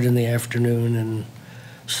record in the afternoon, and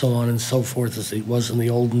so on and so forth, as it was in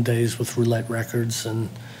the olden days with Roulette Records and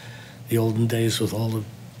the olden days with all the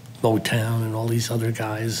Motown and all these other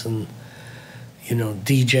guys and, you know,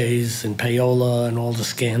 DJs and payola and all the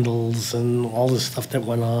scandals and all the stuff that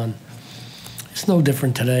went on. It's no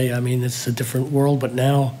different today. I mean, it's a different world, but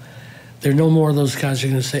now there are no more of those guys who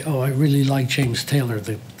are going to say, oh, I really like James Taylor,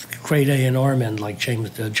 the great A&R men like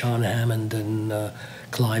John Hammond and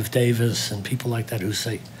Clive Davis and people like that who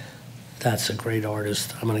say, that's a great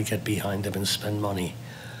artist. I'm going to get behind him and spend money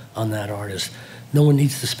on that artist. No one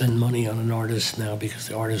needs to spend money on an artist now because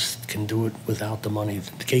the artist can do it without the money.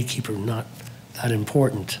 The gatekeeper not that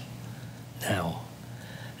important now.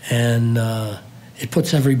 And it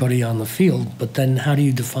puts everybody on the field, but then how do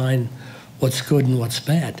you define what's good and what's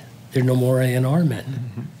bad? There are no more A&R men.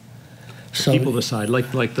 Mm-hmm. So people decide,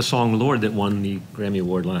 like the song Lord that won the Grammy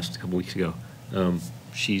Award last couple weeks ago.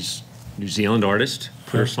 She's a New Zealand artist,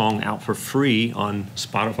 put her song out for free on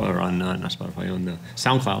Spotify, or on, not Spotify, on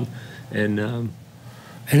SoundCloud. And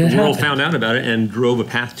the world found out about it and drove a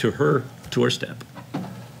path to her doorstep.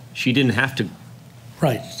 She didn't have to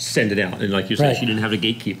send it out. And like you said, she didn't have a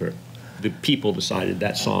gatekeeper. The people decided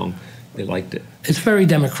that song, they liked it. It's very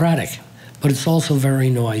democratic, but it's also very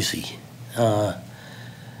noisy.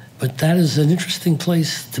 But that is an interesting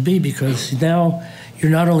place to be because now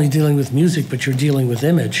you're not only dealing with music, but you're dealing with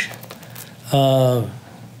image. I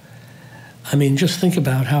mean, just think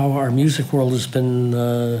about how our music world has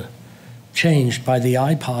been changed by the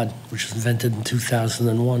iPod, which was invented in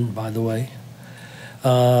 2001, by the way.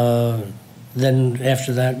 Then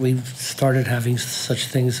after that, we started having such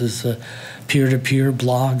things as peer-to-peer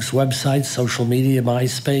blogs, websites, social media,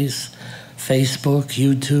 MySpace, Facebook,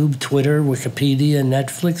 YouTube, Twitter, Wikipedia,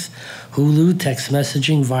 Netflix, Hulu, text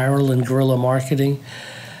messaging, viral and guerrilla marketing.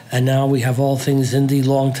 And now we have all things indie,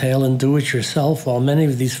 long tail, and do-it-yourself, while many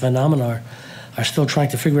of these phenomena are still trying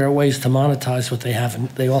to figure out ways to monetize what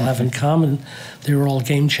they all have in common. They're all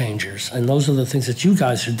game changers. And those are the things that you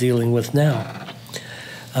guys are dealing with now.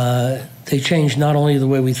 They changed not only the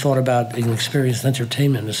way we thought about and experienced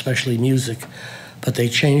entertainment, especially music, but they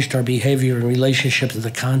changed our behavior in relationship to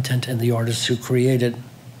the content and the artists who create it.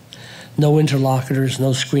 No interlocutors,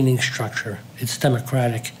 no screening structure. It's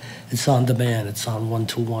democratic, it's on demand, it's on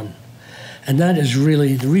one-to-one. And that is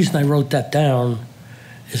really, the reason I wrote that down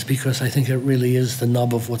is because I think it really is the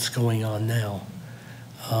nub of what's going on now.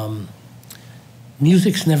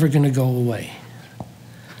 Music's never gonna go away.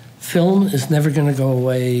 Film is never gonna go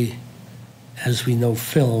away as we know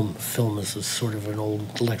film. Film is a sort of an old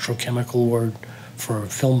electrochemical word for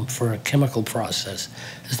film, for a chemical process.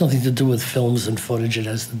 It has nothing to do with films and footage. It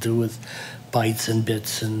has to do with bytes and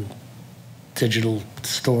bits and digital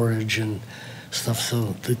storage and stuff.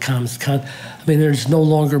 So I mean, there's no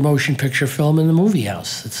longer motion picture film in the movie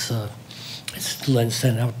house. It's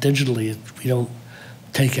sent out digitally. We don't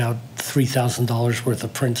take out $3,000 worth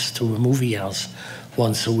of prints to a movie house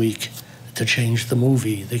once a week to change the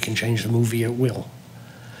movie. They can change the movie at will.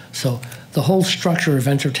 So the whole structure of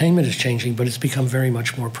entertainment is changing, but it's become very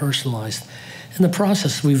much more personalized. In the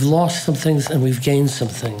process, we've lost some things and we've gained some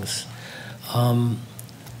things.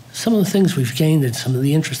 Some of the things we've gained and some of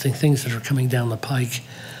the interesting things that are coming down the pike,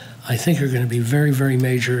 I think are going to be very, very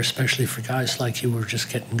major, especially for guys like you who are just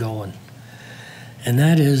getting going. And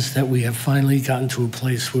that is that we have finally gotten to a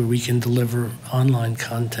place where we can deliver online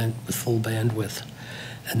content with full bandwidth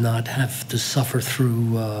and not have to suffer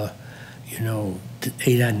through,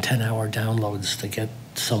 8 and 10 hour downloads to get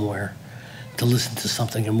somewhere, to listen to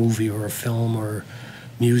something, a movie or a film or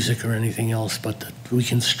music or anything else, but that we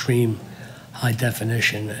can stream high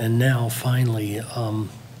definition. And now finally,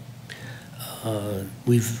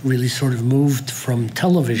 we've really sort of moved from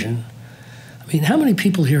television. I mean, how many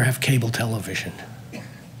people here have cable television?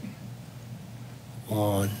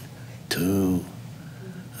 1, 2,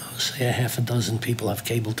 say a half a dozen people have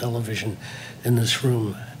cable television in this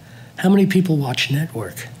room. How many people watch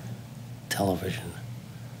network television?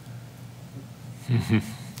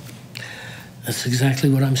 That's exactly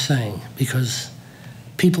what I'm saying, because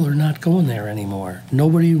people are not going there anymore.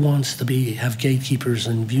 Nobody wants to have gatekeepers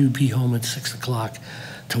and you be home at 6 o'clock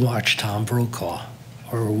to watch Tom Brokaw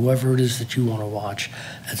or whoever it is that you want to watch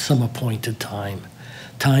at some appointed time.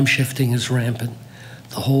 Time shifting is rampant.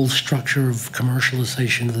 The whole structure of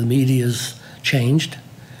commercialization of the media has changed.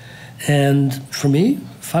 And for me,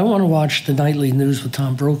 if I want to watch the nightly news with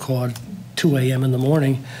Tom Brokaw at 2 a.m. in the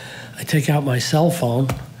morning, I take out my cell phone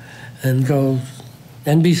and go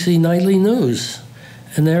NBC Nightly News,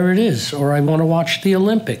 and there it is. Or I want to watch the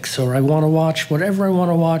Olympics, or I want to watch whatever I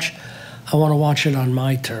want to watch. I want to watch it on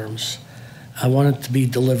my terms. I want it to be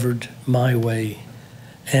delivered my way.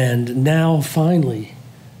 And now, finally,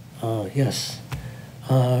 we're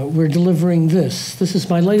delivering this. This is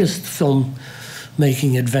my latest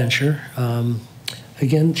film-making adventure.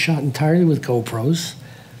 Again, shot entirely with GoPros.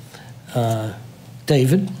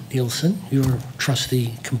 David Nielsen, your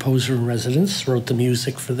trusty composer in residence, wrote the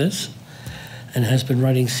music for this and has been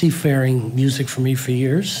writing seafaring music for me for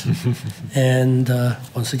years. And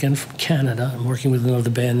once again, from Canada. I'm working with another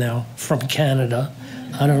band now from Canada.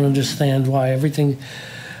 I don't understand why everything...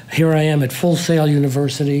 Here I am at Full Sail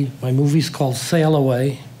University. My movie's called Sail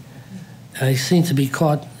Away. I seem to be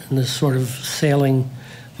caught in this sort of sailing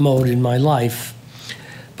mode in my life.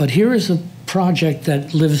 But here is a project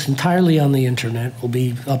that lives entirely on the internet, will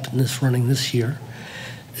be up in running this year.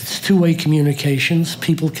 It's two-way communications.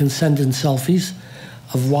 People can send in selfies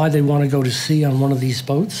of why they want to go to sea on one of these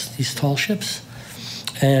boats, these tall ships.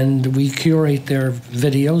 And we curate their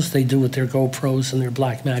videos. They do with their GoPros and their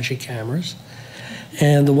Blackmagic cameras.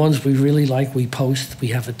 And the ones we really like, we post. We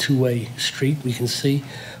have a two-way street, we can see.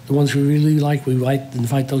 The ones we really like, we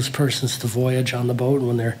invite those persons to voyage on the boat. And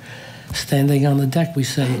when they're standing on the deck, we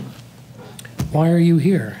say, "Why are you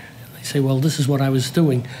here?" And they say, "Well, this is what I was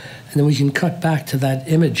doing." And then we can cut back to that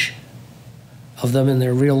image of them in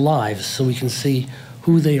their real lives so we can see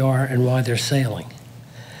who they are and why they're sailing.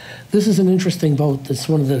 This is an interesting boat. It's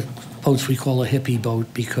one of the boats we call a hippie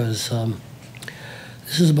boat because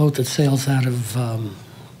this is a boat that sails out of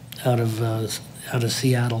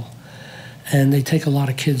Seattle, and they take a lot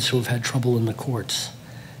of kids who have had trouble in the courts,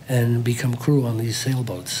 and become crew on these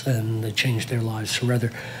sailboats, and they changed their lives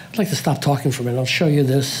forever. I'd like to stop talking for a minute. I'll show you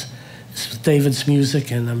this. This is David's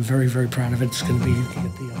music, and I'm very, very proud of it. It's going to be, you can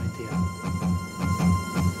get the idea.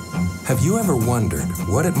 Have you ever wondered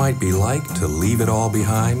what it might be like to leave it all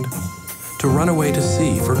behind? To run away to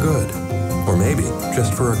sea for good? Or maybe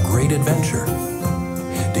just for a great adventure?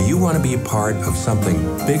 Do you want to be part of something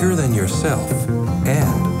bigger than yourself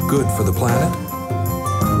and good for the planet?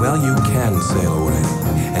 Well, you can sail away,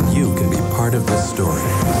 and you can be part of this story.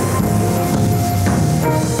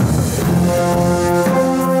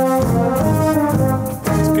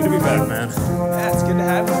 It's good to be back, man. Yeah, it's good to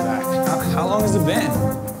have you back. How long has it been?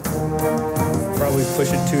 Probably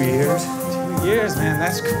pushing 2 years. 2 years, man.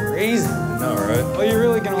 That's crazy. I know, right? Well, you're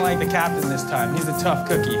really gonna like the captain this time. He's a tough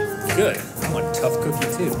cookie. Good. I want a tough cookie,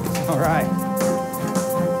 too. All right.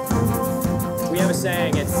 We have a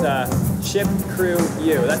saying, it's ship, crew,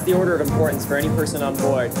 you. That's the order of importance for any person on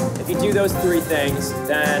board. If you do those three things,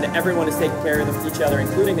 then everyone is taking care of each other,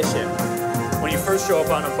 including the ship. When you first show up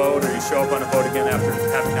on a boat, or you show up on a boat again after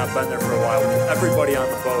having not been there for a while, everybody on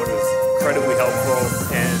the boat is incredibly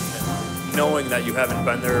helpful, and knowing that you haven't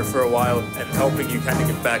been there for a while and helping you kind of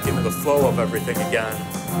get back into the flow of everything again.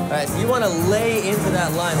 All right, so you want to lay into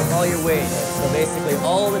that line with all your weight. So basically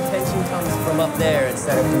all the tension comes from up there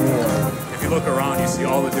instead of from here. If you look around, you see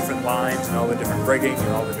all the different lines and all the different rigging and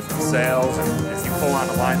all the different sails, and if you pull on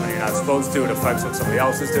a line when you're not supposed to, it affects what somebody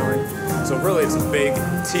else is doing. So really it's a big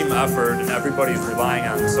team effort, and everybody's relying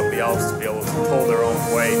on somebody else to be able to pull their own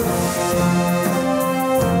weight.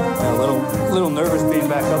 A little nervous being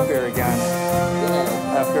back up here again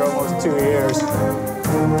after almost 2 years.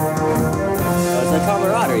 It's a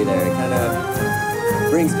camaraderie there. It kind of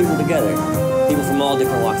brings people together. People from all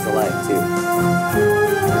different walks of life, too.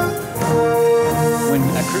 When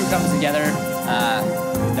a crew comes together,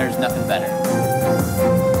 there's nothing better.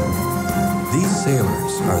 These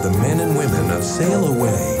sailors are the men and women of Sail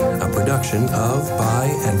Away, a production of,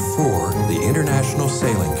 by, and for the international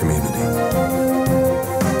sailing community.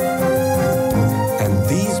 And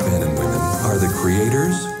these men and women are the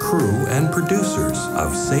creators, crew, and producers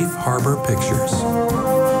of Safe Harbor Pictures.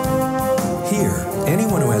 Here,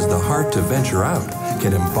 anyone who has the heart to venture out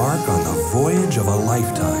can embark on the voyage of a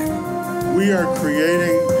lifetime. We are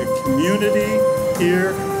creating a community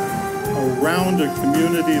here around a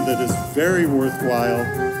community that is very worthwhile,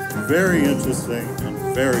 very interesting, and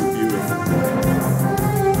very beautiful.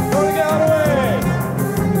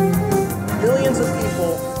 Millions of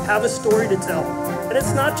people have a story to tell. And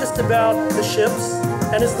it's not just about the ships,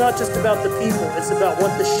 and it's not just about the people. It's about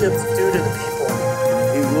what the ships do to the people.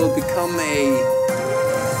 It will become a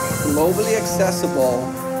globally accessible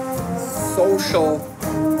social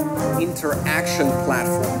interaction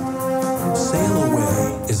platform. Sail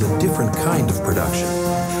Away is a different kind of production,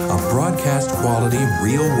 a broadcast-quality,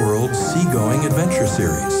 real-world, seagoing adventure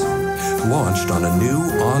series, launched on a new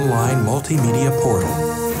online multimedia portal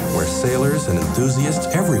where sailors and enthusiasts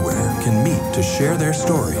everywhere can meet to share their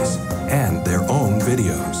stories and their own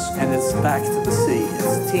videos. And it's back to the sea.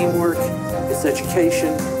 It's teamwork, it's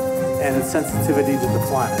education, and it's sensitivity to the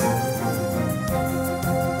planet.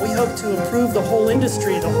 We hope to improve the whole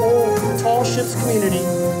industry, the whole tall ships community,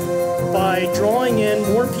 by drawing in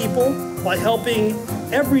more people, by helping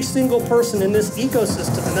every single person in this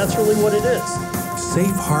ecosystem, and that's really what it is.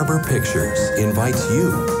 Safe Harbor Pictures invites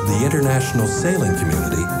you, the international sailing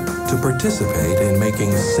community, to participate in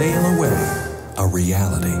making Sail Away a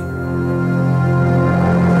reality.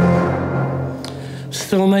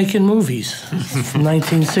 Still making movies from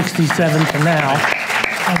 1967 to now.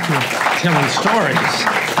 Thank you. Telling stories.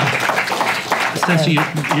 Essentially,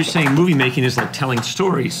 you're saying movie making is like telling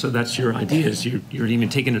stories, so that's your ideas. You're even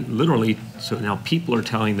taking it literally, so now people are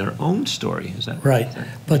telling their own story. Is that right?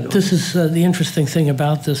 But this is the interesting thing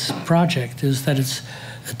about this project is that it's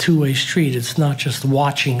a two-way street. It's not just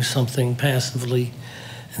watching something passively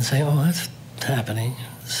and saying, oh, that's happening,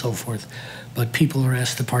 and so forth. But people are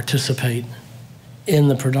asked to participate in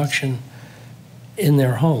the production in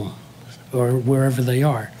their home or wherever they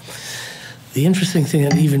are. The interesting thing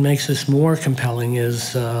that even makes this more compelling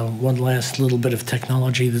is one last little bit of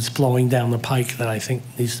technology that's blowing down the pike that I think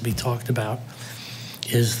needs to be talked about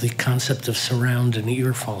is the concept of surround and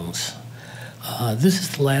earphones. This is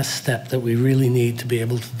the last step that we really need to be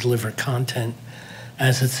able to deliver content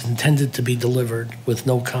as it's intended to be delivered with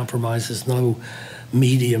no compromises, no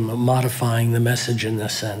medium modifying the message in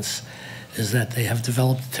this sense, is that they have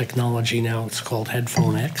developed technology now. It's called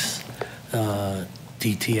Headphone X.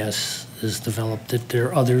 DTS has developed it. There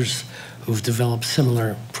are others who've developed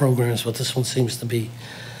similar programs, but this one seems to be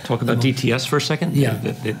Talk about DTS for a second. Yeah.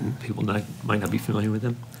 People might not be familiar with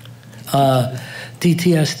them.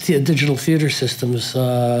 DTS, Digital Theater Systems,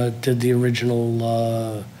 did the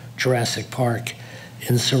original Jurassic Park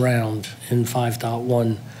in surround in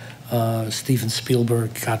 5.1. Steven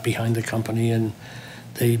Spielberg got behind the company, and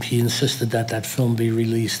he insisted that that film be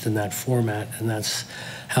released in that format, and that's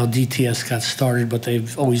how DTS got started. But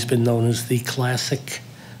they've always been known as the classic,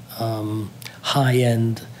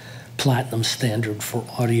 high-end platinum standard for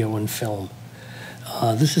audio and film.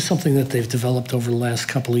 This is something that they've developed over the last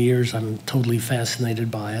couple of years. I'm totally fascinated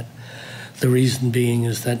by it. The reason being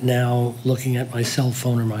is that now, looking at my cell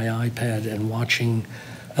phone or my iPad and watching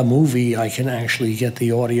a movie, I can actually get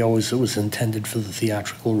the audio as it was intended for the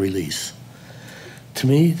theatrical release. To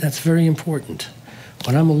me, that's very important.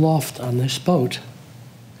 When I'm aloft on this boat,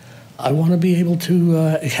 I want to be able to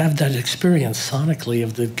have that experience sonically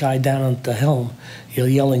of the guy down at the helm,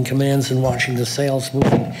 yelling commands and watching the sails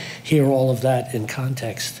moving, hear all of that in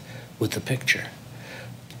context with the picture.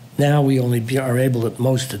 Now we only are able at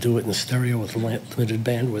most to do it in stereo with limited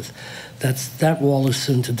bandwidth. That wall is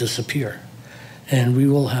soon to disappear. And we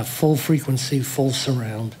will have full frequency, full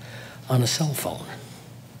surround on a cell phone.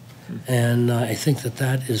 And I think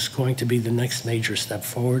that is going to be the next major step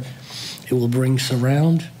forward. It will bring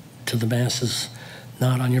surround to the masses,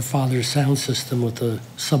 not on your father's sound system with the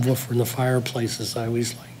subwoofer in the fireplace, as I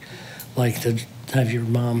always like to have your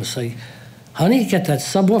mom say, honey, get that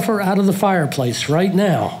subwoofer out of the fireplace right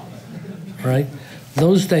now, right?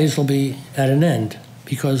 Those days will be at an end,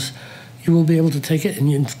 because you will be able to take it, and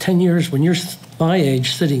in 10 years, when you're my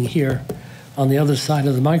age sitting here on the other side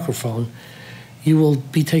of the microphone, you will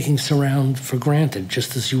be taking surround for granted,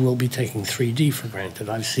 just as you will be taking 3D for granted.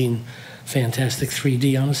 I've seen fantastic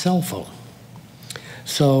 3D on a cell phone.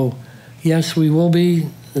 So, yes, we will be,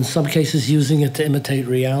 in some cases, using it to imitate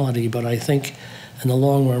reality, but I think in the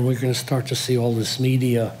long run, we're going to start to see all this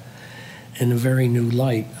media in a very new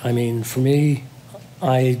light. I mean, for me,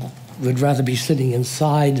 I would rather be sitting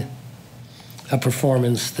inside a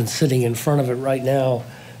performance than sitting in front of it right now.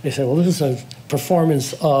 They say, well, this is a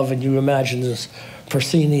performance of, and you imagine this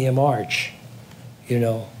proscenium arch, you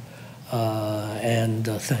know,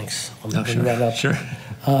 thanks. I'm bringing that up. Sure.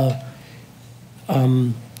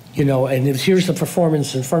 You know, and here's the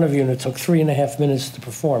performance in front of you, and it took 3.5 minutes to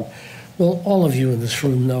perform. Well, all of you in this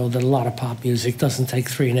room know that a lot of pop music doesn't take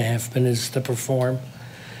 3.5 minutes to perform.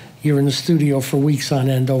 You're in the studio for weeks on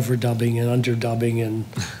end, overdubbing and underdubbing and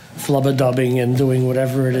flubba-dubbing and doing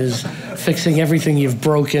whatever it is, fixing everything you've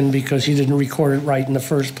broken because you didn't record it right in the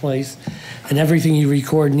first place. And everything you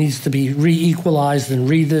record needs to be re-equalized and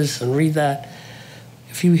read this and read that.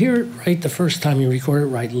 If you hear it right the first time you record it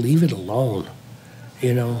right, leave it alone.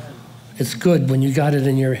 You know, it's good when you got it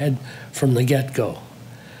in your head from the get-go.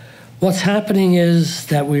 What's happening is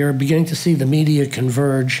that we are beginning to see the media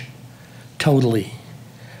converge totally.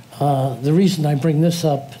 The reason I bring this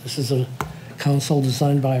up, this is a console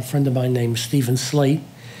designed by a friend of mine named Stephen Slate.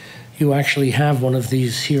 You actually have one of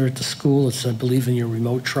these here at the school. It's, I believe, in your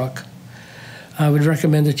remote truck. I would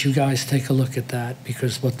recommend that you guys take a look at that,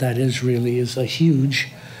 because what that is really is a huge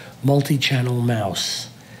multi-channel mouse.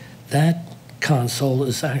 That console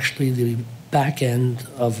is actually the back end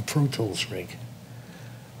of a Pro Tools rig.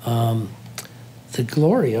 The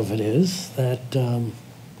glory of it is that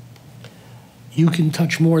you can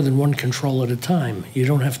touch more than one control at a time. You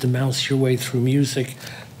don't have to mouse your way through music,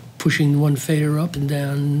 pushing one fader up and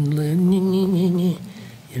down. You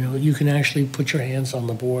know, you can actually put your hands on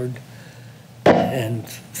the board and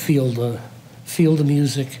feel the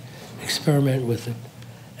music, experiment with it,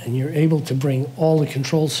 and you're able to bring all the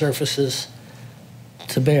control surfaces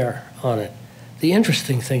to bear on it. The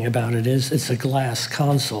interesting thing about it is it's a glass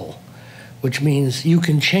console, which means you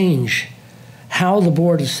can change how the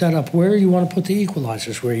board is set up, where you want to put the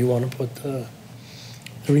equalizers, where you want to put the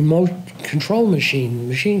remote control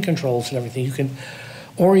machine controls and everything. You can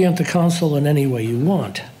orient the console in any way you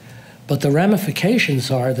want. But the ramifications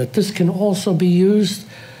are that this can also be used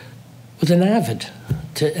with an Avid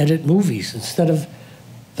to edit movies. Instead of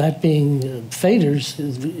that being faders,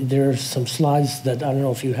 there are some slides that, I don't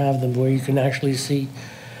know if you have them, where you can actually see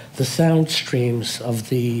the sound streams of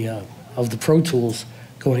the Pro Tools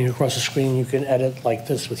going across the screen. You can edit like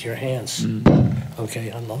this with your hands.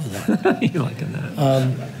 Okay, I love that. You liking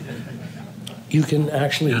that? You can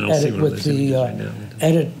actually edit with the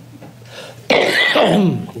edit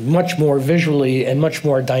much more visually and much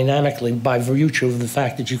more dynamically by virtue of the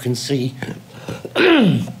fact that you can see,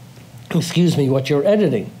 excuse me, what you're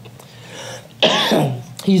editing.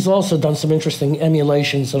 he's also done some interesting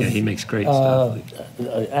emulations of he makes great stuff.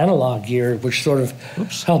 Analog gear, which sort of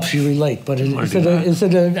helps you relate. But is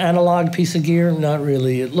it an analog piece of gear? Not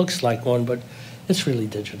really. It looks like one, but it's really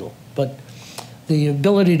digital. But the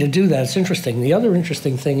ability to do that is interesting. The other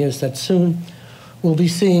interesting thing is that soon we'll be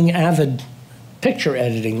seeing Avid picture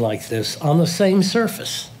editing like this on the same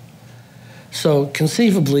surface. So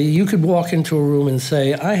conceivably, you could walk into a room and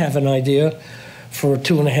say, I have an idea for a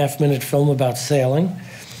 2.5-minute film about sailing.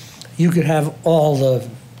 You could have all the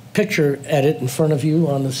picture edit in front of you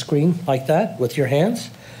on the screen like that with your hands.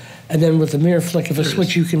 And then with the mere flick of a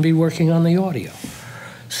switch, you can be working on the audio.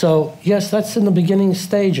 So yes, that's in the beginning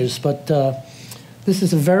stages, but this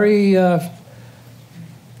is a very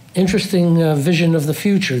interesting vision of the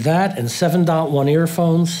future. That and 7.1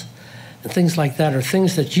 earphones and things like that are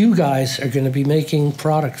things that you guys are going to be making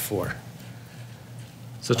product for.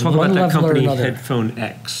 So talk about that company, Headphone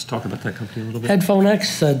X. Talk about that company a little bit. Headphone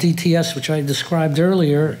X, DTS, which I described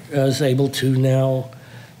earlier, is able to now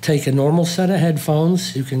take a normal set of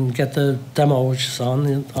headphones. You can get the demo, which is on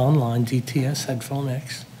the online, DTS Headphone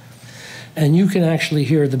X. And you can actually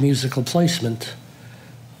hear the musical placement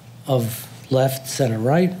of left, center,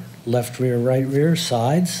 right, left, rear, right, rear,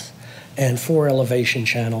 sides, and 4 elevation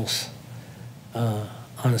channels on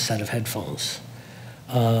a set of headphones.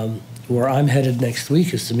 Where I'm headed next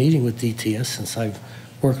week is to meeting with DTS, since I've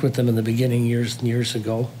worked with them in the beginning years and years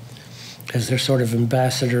ago as their sort of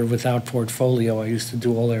ambassador without portfolio. I used to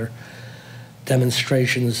do all their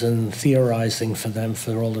demonstrations and theorizing for them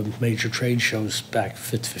for all the major trade shows back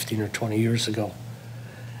 15 or 20 years ago.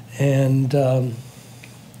 And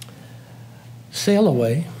Sail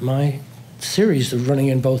Away, my series of running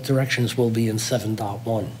in both directions, will be in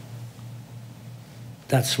 7.1.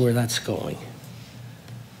 That's where that's going.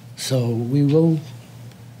 So you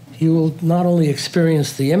will not only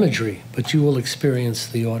experience the imagery, but you will experience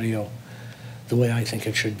the audio the way I think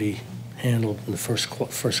it should be handled in the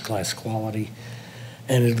first-class quality.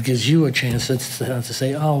 And it gives you a chance to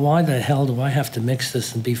say, oh, why the hell do I have to mix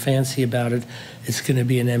this and be fancy about it? It's going to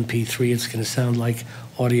be an MP3. It's going to sound like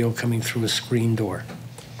audio coming through a screen door.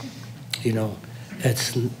 You know,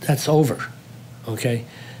 that's over, okay?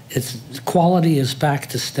 Quality is back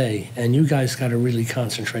to stay, and you guys got to really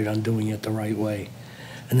concentrate on doing it the right way.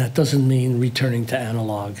 And that doesn't mean returning to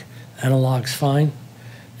analog. Analog's fine.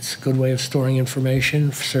 It's a good way of storing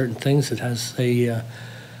information for certain things. It has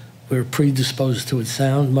we're predisposed to its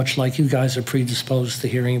sound, much like you guys are predisposed to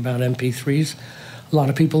hearing about MP3s. A lot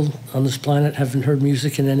of people on this planet haven't heard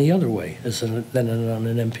music in any other way than on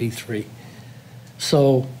an MP3.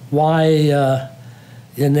 So why...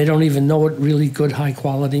 and they don't even know what really good,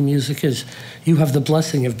 high-quality music is. You have the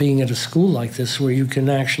blessing of being at a school like this where you can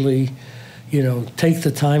actually, you know, take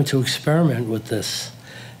the time to experiment with this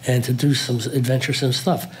and to do some adventuresome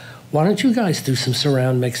stuff. Why don't you guys do some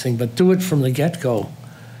surround mixing, but do it from the get-go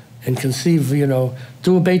and conceive, you know,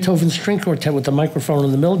 do a Beethoven string quartet with the microphone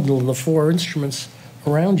in the middle and the 4 instruments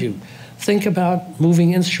around you. Think about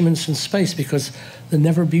moving instruments in space because they'll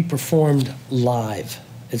never be performed live.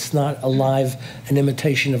 It's not an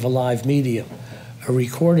imitation of a live medium. A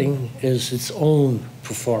recording is its own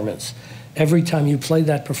performance. Every time you play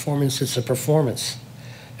that performance, it's a performance.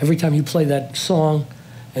 Every time you play that song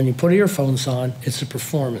and you put earphones on, it's a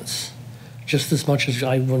performance. Just as much as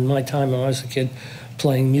when I was a kid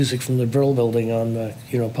playing music from the Brill Building on the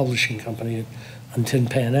publishing company on Tin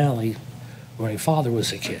Pan Alley, when my father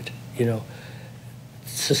was a kid, you know.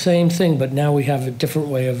 It's the same thing, but now we have a different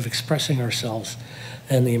way of expressing ourselves.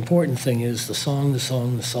 And the important thing is the song, the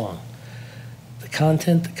song, the song. The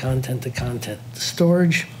content, the content, the content. The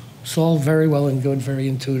storage, it's all very well and good, very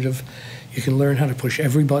intuitive. You can learn how to push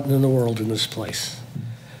every button in the world in this place.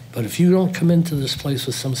 But if you don't come into this place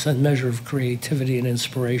with some measure of creativity and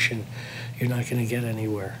inspiration, you're not going to get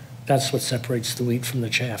anywhere. That's what separates the wheat from the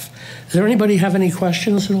chaff. Does there anybody have any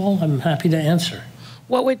questions at all? I'm happy to answer.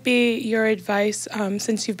 What would be your advice,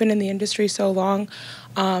 since you've been in the industry so long,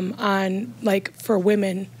 on for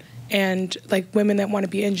women and women that want to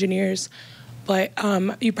be engineers, but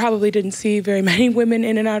you probably didn't see very many women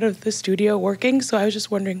in and out of the studio working. So I was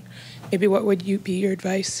just wondering, maybe what would be your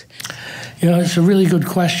advice? You know, it's a really good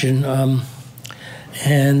question, and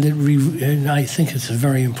I think it's a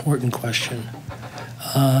very important question.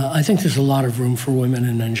 I think there's a lot of room for women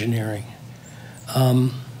in engineering.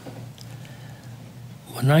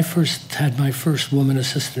 When I first had my first woman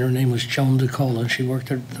assistant, her name was Joan DeCola. She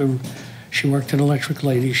worked at Electric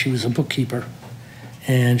Lady. She was a bookkeeper,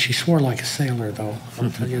 and she swore like a sailor, though.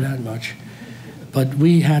 I'll tell you that much. But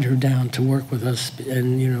we had her down to work with us,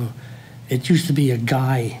 and it used to be a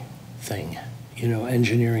guy thing. you know,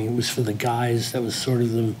 engineering. It was for the guys. That was sort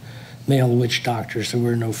of the male witch doctors. There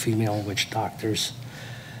were no female witch doctors.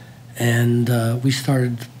 And we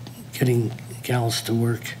started getting gals to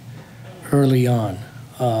work early on.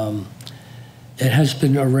 It has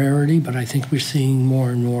been a rarity, but I think we're seeing more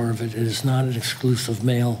and more of it. It is not an exclusive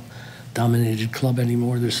male-dominated club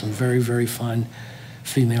anymore. There's some very, very fine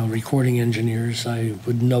female recording engineers. I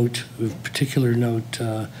would note, with particular note,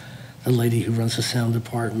 the lady who runs the sound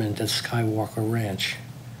department at Skywalker Ranch,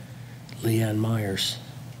 Leanne Myers.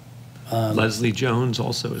 Leslie Jones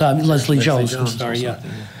also. Leslie Jones, I'm sorry, yeah.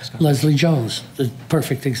 Leslie Jones, the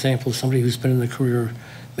perfect example of somebody who's been in the career,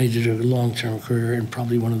 made it a long-term career, and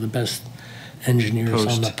probably one of the best engineers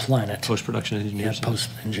on the planet. Post-production engineers. Yeah,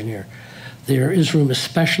 post-engineer. There is room,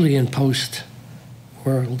 especially in post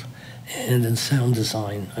world and in sound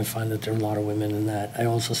design. I find that there are a lot of women in that. I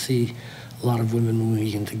also see a lot of women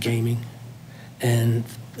moving into gaming and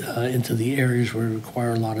into the areas where it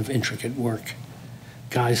require a lot of intricate work.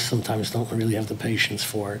 Guys sometimes don't really have the patience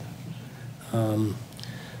for it.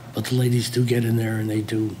 But the ladies do get in there and they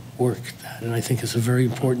do work that. And I think it's a very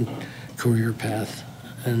important career path.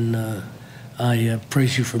 And I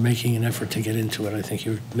praise you for making an effort to get into it. I think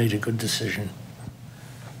you've made a good decision.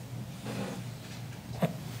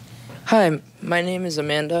 Hi, my name is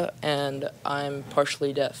Amanda, and I'm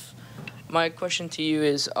partially deaf. My question to you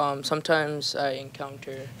is, sometimes I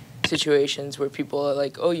encounter situations where people are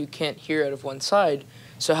like, oh, you can't hear out of one side,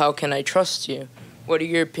 so how can I trust you? What are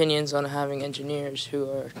your opinions on having engineers who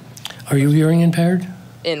are... Are you hearing impaired?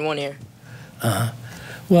 In one ear. Uh-huh.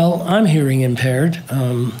 Well, I'm hearing impaired.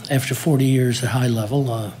 After 40 years at high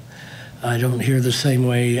level, I don't hear the same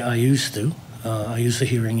way I used to. I use a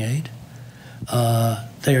hearing aid.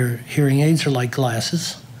 Their hearing aids are like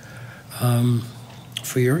glasses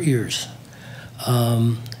for your ears.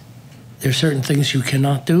 There are certain things you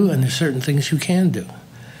cannot do, and there are certain things you can do.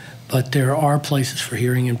 But there are places for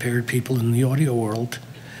hearing impaired people in the audio world,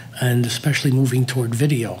 and especially moving toward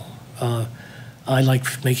video. I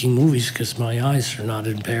like making movies because my eyes are not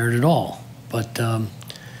impaired at all. But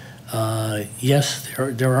yes,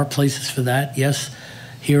 there are places for that. Yes,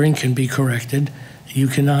 hearing can be corrected. You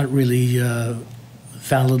cannot really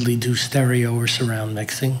validly do stereo or surround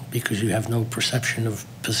mixing because you have no perception of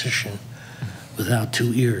position without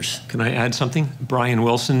two ears. Can I add something? Brian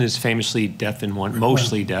Wilson is famously deaf in one,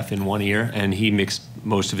 mostly deaf in one ear, and he mixed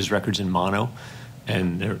most of his records in mono.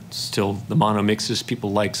 And they're still, the mono mixes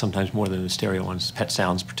people like sometimes more than the stereo ones, Pet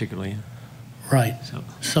Sounds particularly. Right.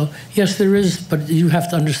 So yes, there is, but you have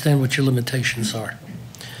to understand what your limitations are.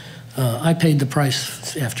 I paid the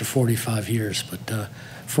price after 45 years, but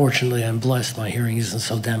fortunately I'm blessed. My hearing isn't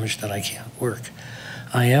so damaged that I can't work.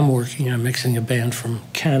 I am working. I'm mixing a band from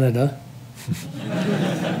Canada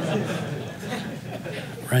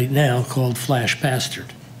right now called Flash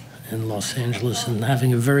Bastard in Los Angeles, and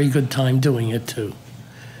having a very good time doing it too.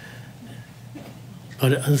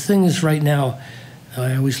 But the thing is, right now,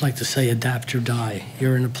 I always like to say adapt or die.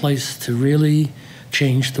 You're in a place to really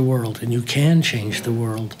change the world, and you can change the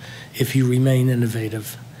world if you remain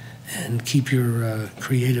innovative and keep your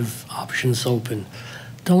creative options open.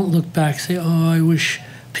 Don't look back, say, oh, I wish,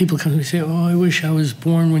 people come to me and say, oh, I wish I was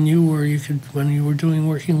born when you were, when you were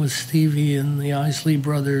working with Stevie and the Isley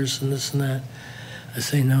Brothers and this and that. I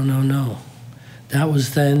say, no, no, no. That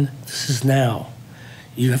was then, this is now.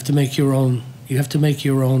 You have to make your own,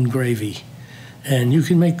 gravy. And you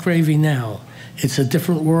can make gravy now. It's a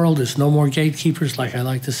different world. There's no more gatekeepers, like I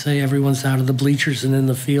like to say. Everyone's out of the bleachers and in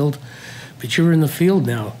the field. But you're in the field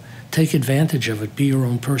now. Take advantage of it. Be your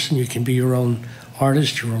own person. You can be your own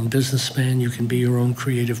artist, your own businessman. You can be your own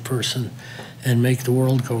creative person and make the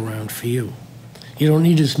world go round for you. You don't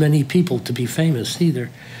need as many people to be famous either.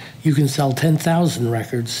 You can sell 10,000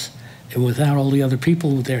 records, and without all the other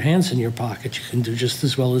people with their hands in your pocket, you can do just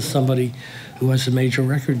as well as somebody who has a major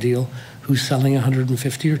record deal who's selling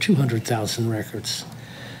 150 or 200,000 records.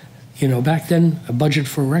 You know, back then, a budget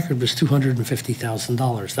for a record was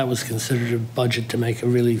 $250,000. That was considered a budget to make a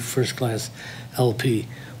really first-class LP.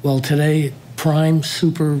 Well, today, prime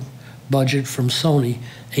super budget from Sony,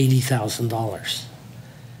 $80,000.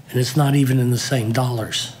 And it's not even in the same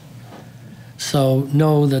dollars. So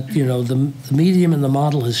know that, you know, the medium and the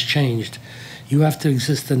model has changed. You have to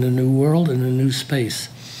exist in a new world, in a new space.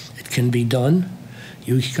 It can be done.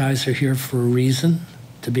 You guys are here for a reason,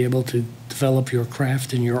 to be able to develop your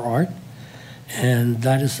craft and your art. And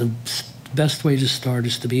that is the best way to start,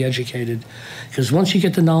 is to be educated. Because once you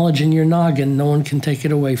get the knowledge in your noggin, no one can take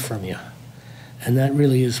it away from you. And that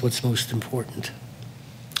really is what's most important.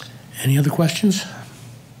 Any other questions?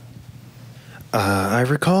 I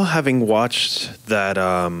recall having watched that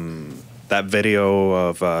that video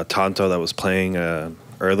of Tonto that was playing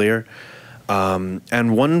earlier.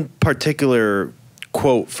 And one particular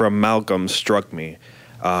quote from Malcolm struck me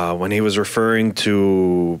when he was referring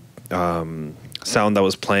to sound that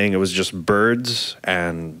was playing. It was just birds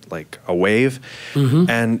and like a wave.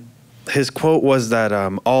 And his quote was that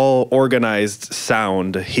all organized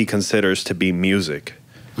sound he considers to be music.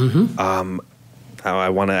 I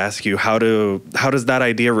want to ask you, how does that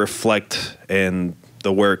idea reflect in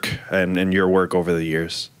the work and in your work over the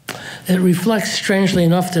years? It reflects, strangely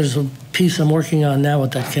enough, there's a piece I'm working on now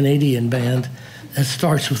with that Canadian band that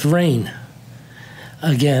starts with rain.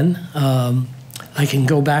 Again, I can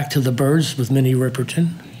go back to the Byrds with Minnie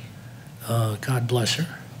Riperton, God bless her,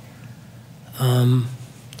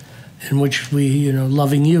 in which we,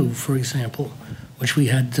 Loving You, for example, which we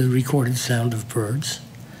had the recorded sound of birds.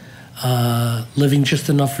 Living Just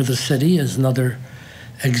Enough for the City is another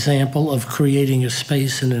example of creating a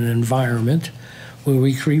space and an environment where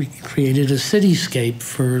we created a cityscape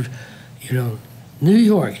for, New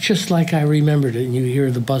York, just like I remembered it. And you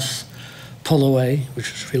hear the bus pull away,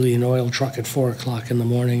 which was really an oil truck at 4 o'clock in the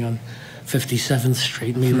morning on 57th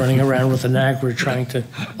Street, me running around with a Niagara trying to,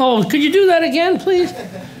 oh, could you do that again, please?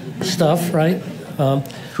 Stuff, right?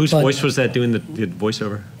 Whose voice was that doing the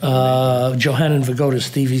voiceover? Johannan Vagoda,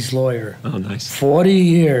 Stevie's lawyer. Oh, nice. 40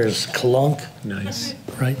 years, clunk. Nice.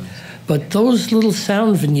 Right? But those little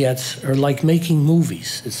sound vignettes are like making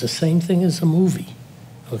movies. It's the same thing as a movie,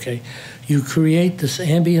 okay? You create this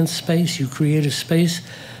ambient space, you create a space,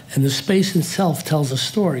 and the space itself tells a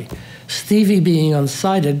story. Stevie being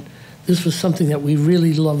unsighted, this was something that we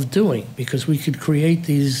really loved doing because we could create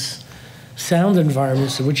these sound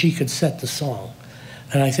environments in which he could set the song.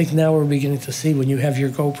 And I think now we're beginning to see when you have your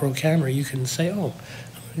GoPro camera, you can say, oh,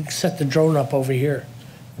 I'm going to set the drone up over here,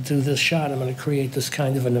 do this shot, I'm going to create this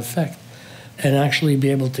kind of an effect, and actually be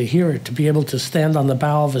able to hear it, to be able to stand on the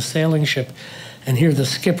bow of a sailing ship and hear the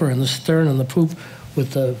skipper and the stern and the poop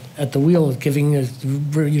with at the wheel, giving,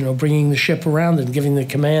 bringing the ship around and giving the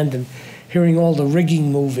command and hearing all the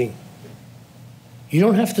rigging moving. You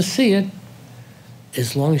don't have to see it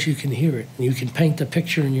as long as you can hear it, and you can paint the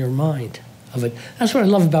picture in your mind of it. That's what I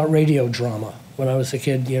love about radio drama. When I was a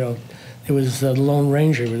kid, there was the Lone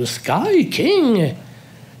Ranger, there was the Sky King.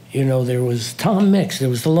 There was Tom Mix, there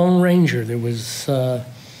was the Lone Ranger, there was, a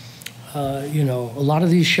lot of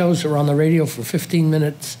these shows that were on the radio for 15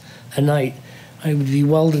 minutes a night. I would be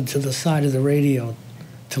welded to the side of the radio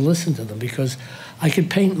to listen to them because I could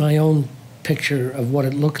paint my own picture of what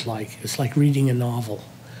it looked like. It's like reading a novel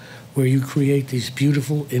where you create these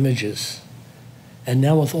beautiful images. And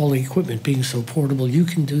now with all the equipment being so portable, you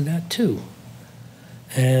can do that too.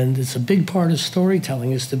 And it's a big part of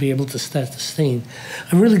storytelling is to be able to set the scene.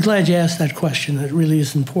 I'm really glad you asked that question. It really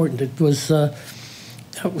is important. It was,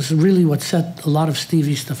 that was really what set a lot of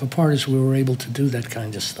Stevie's stuff apart is we were able to do that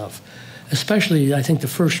kind of stuff. Especially, I think the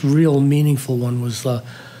first real meaningful one was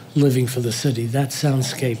Living for the City. That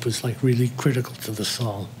soundscape was like really critical to the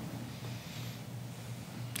song.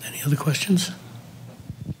 Any other questions?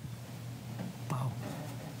 Wow.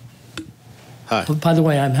 Hi. Oh, by the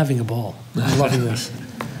way, I'm having a ball. I'm loving this.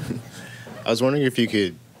 I was wondering if you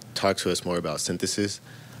could talk to us more about synthesis.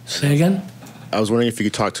 Say again? I was wondering if you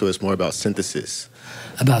could talk to us more about synthesis.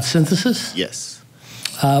 About synthesis? Yes.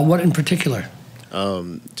 What in particular?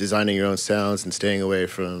 Designing your own sounds and staying away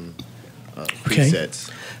from presets.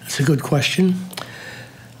 Okay. That's a good question.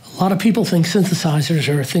 A lot of people think synthesizers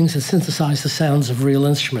are things that synthesize the sounds of real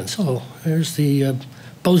instruments. Oh, here's the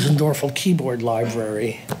Bosendorfer keyboard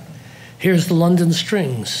library. Here's the London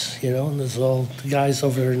strings, and there's all the guys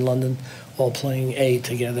over there in London all playing A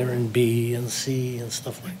together and B and C and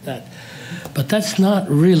stuff like that. But that's not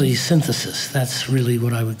really synthesis. That's really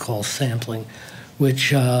what I would call sampling,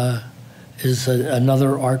 which is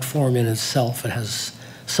another art form in itself. It has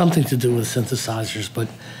something to do with synthesizers, but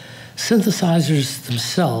synthesizers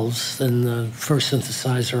themselves, and the first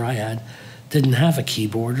synthesizer I had, didn't have a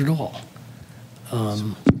keyboard at all.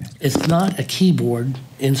 It's not a keyboard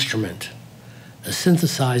instrument. A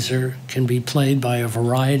synthesizer can be played by a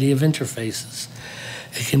variety of interfaces.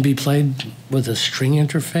 It can be played with a string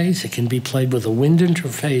interface. It can be played with a wind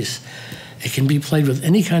interface. It can be played with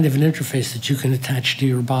any kind of an interface that you can attach to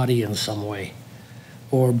your body in some way,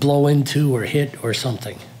 or blow into or hit or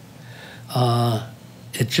something.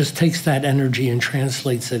 It just takes that energy and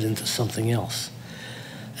translates it into something else.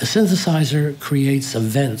 A synthesizer creates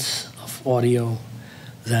events of audio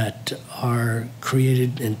that are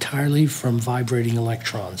created entirely from vibrating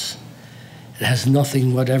electrons. It has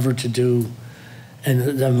nothing whatever to do,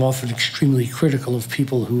 and I'm often extremely critical of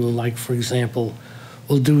people who will, like, for example,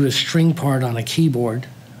 will do a string part on a keyboard,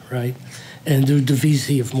 right? And do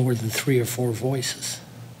division of more than 3 or 4 voices.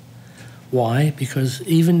 Why? Because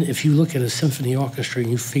even if you look at a symphony orchestra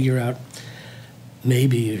and you figure out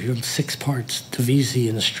maybe if you're 6 parts division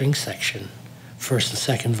in a string section, first and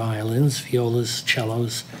second violins, violas,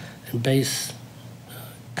 cellos, and bass,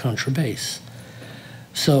 contrabass.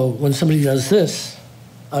 So when somebody does this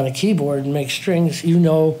on a keyboard and makes strings, you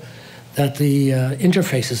know that the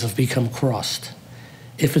interfaces have become crossed.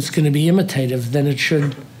 If it's going to be imitative, then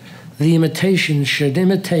the imitation should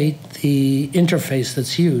imitate the interface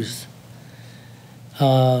that's used.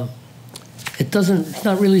 It's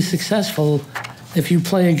not really successful if you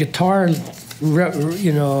play a guitar, rock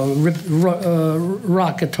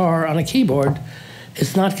guitar on a keyboard.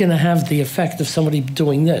 It's not going to have the effect of somebody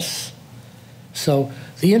doing this. So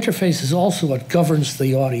the interface is also what governs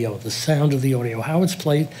the audio, the sound of the audio, how it's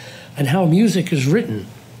played, and how music is written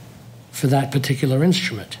for that particular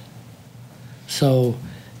instrument. So,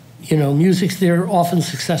 music, there are often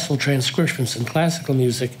successful transcriptions in classical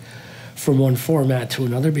music from one format to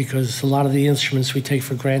another because a lot of the instruments we take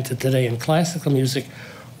for granted today in classical music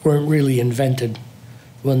weren't really invented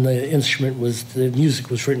when the music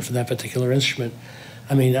was written for that particular instrument.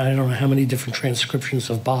 I mean, I don't know how many different transcriptions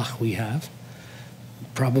of Bach we have,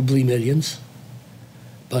 probably millions,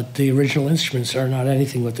 but the original instruments are not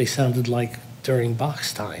anything what they sounded like during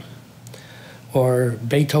Bach's time. Or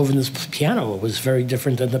Beethoven's piano was very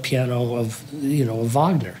different than the piano of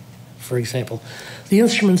Wagner, for example. The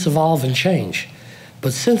instruments evolve and change,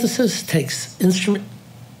 but synthesis takes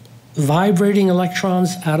vibrating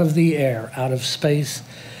electrons out of the air, out of space,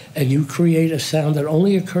 and you create a sound that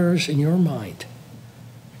only occurs in your mind.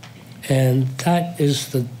 And that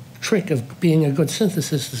is the trick of being a good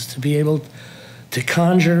synthesist, is to be able to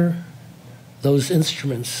conjure those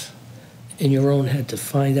instruments in your own head to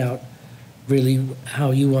find out really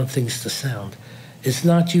how you want things to sound. It's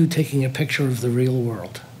not you taking a picture of the real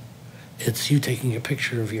world. It's you taking a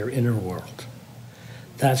picture of your inner world.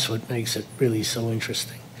 That's what makes it really so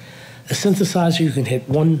interesting. A synthesizer, you can hit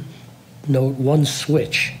one note, one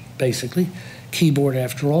switch, basically. Keyboard,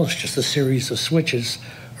 after all, is just a series of switches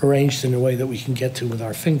arranged in a way that we can get to with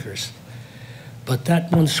our fingers. But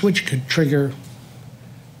that one switch could trigger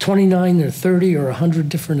 29 or 30 or 100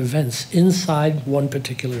 different events inside one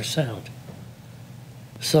particular sound.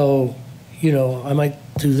 So, I might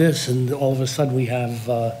do this, and all of a sudden we have,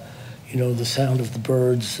 the sound of the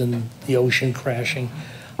birds and the ocean crashing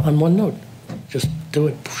on one note. Just do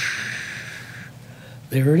it.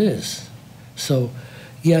 There it is. So,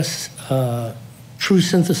 yes, true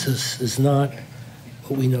synthesis is not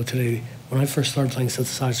what we know today. When I first started playing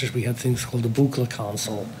synthesizers, we had things called the Buchla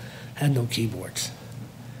console. Had no keyboards.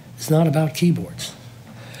 It's not about keyboards.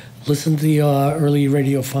 Listen to the early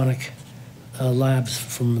radiophonic labs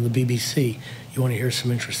from the BBC. You want to hear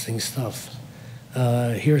some interesting stuff.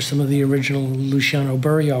 Hear some of the original Luciano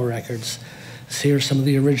Berio records. Hear some of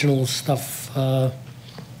the original stuff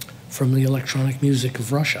from the electronic music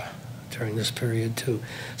of Russia during this period, too.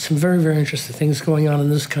 Some very, very interesting things going on in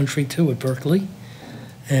this country, too, at Berkeley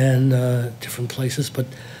and different places. But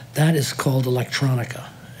that is called electronica.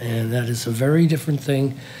 And that is a very different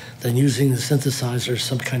thing than using the synthesizer,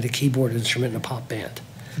 some kind of keyboard instrument in a pop band.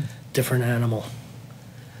 Different animal.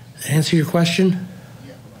 Answer your question?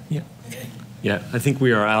 Yeah. Okay. Yeah, I think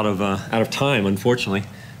we are out of time, unfortunately.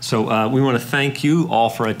 So we want to thank you all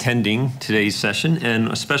for attending today's session, and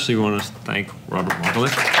especially we want to thank Robert Margouleff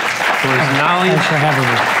for his knowledge,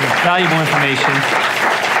 valuable information.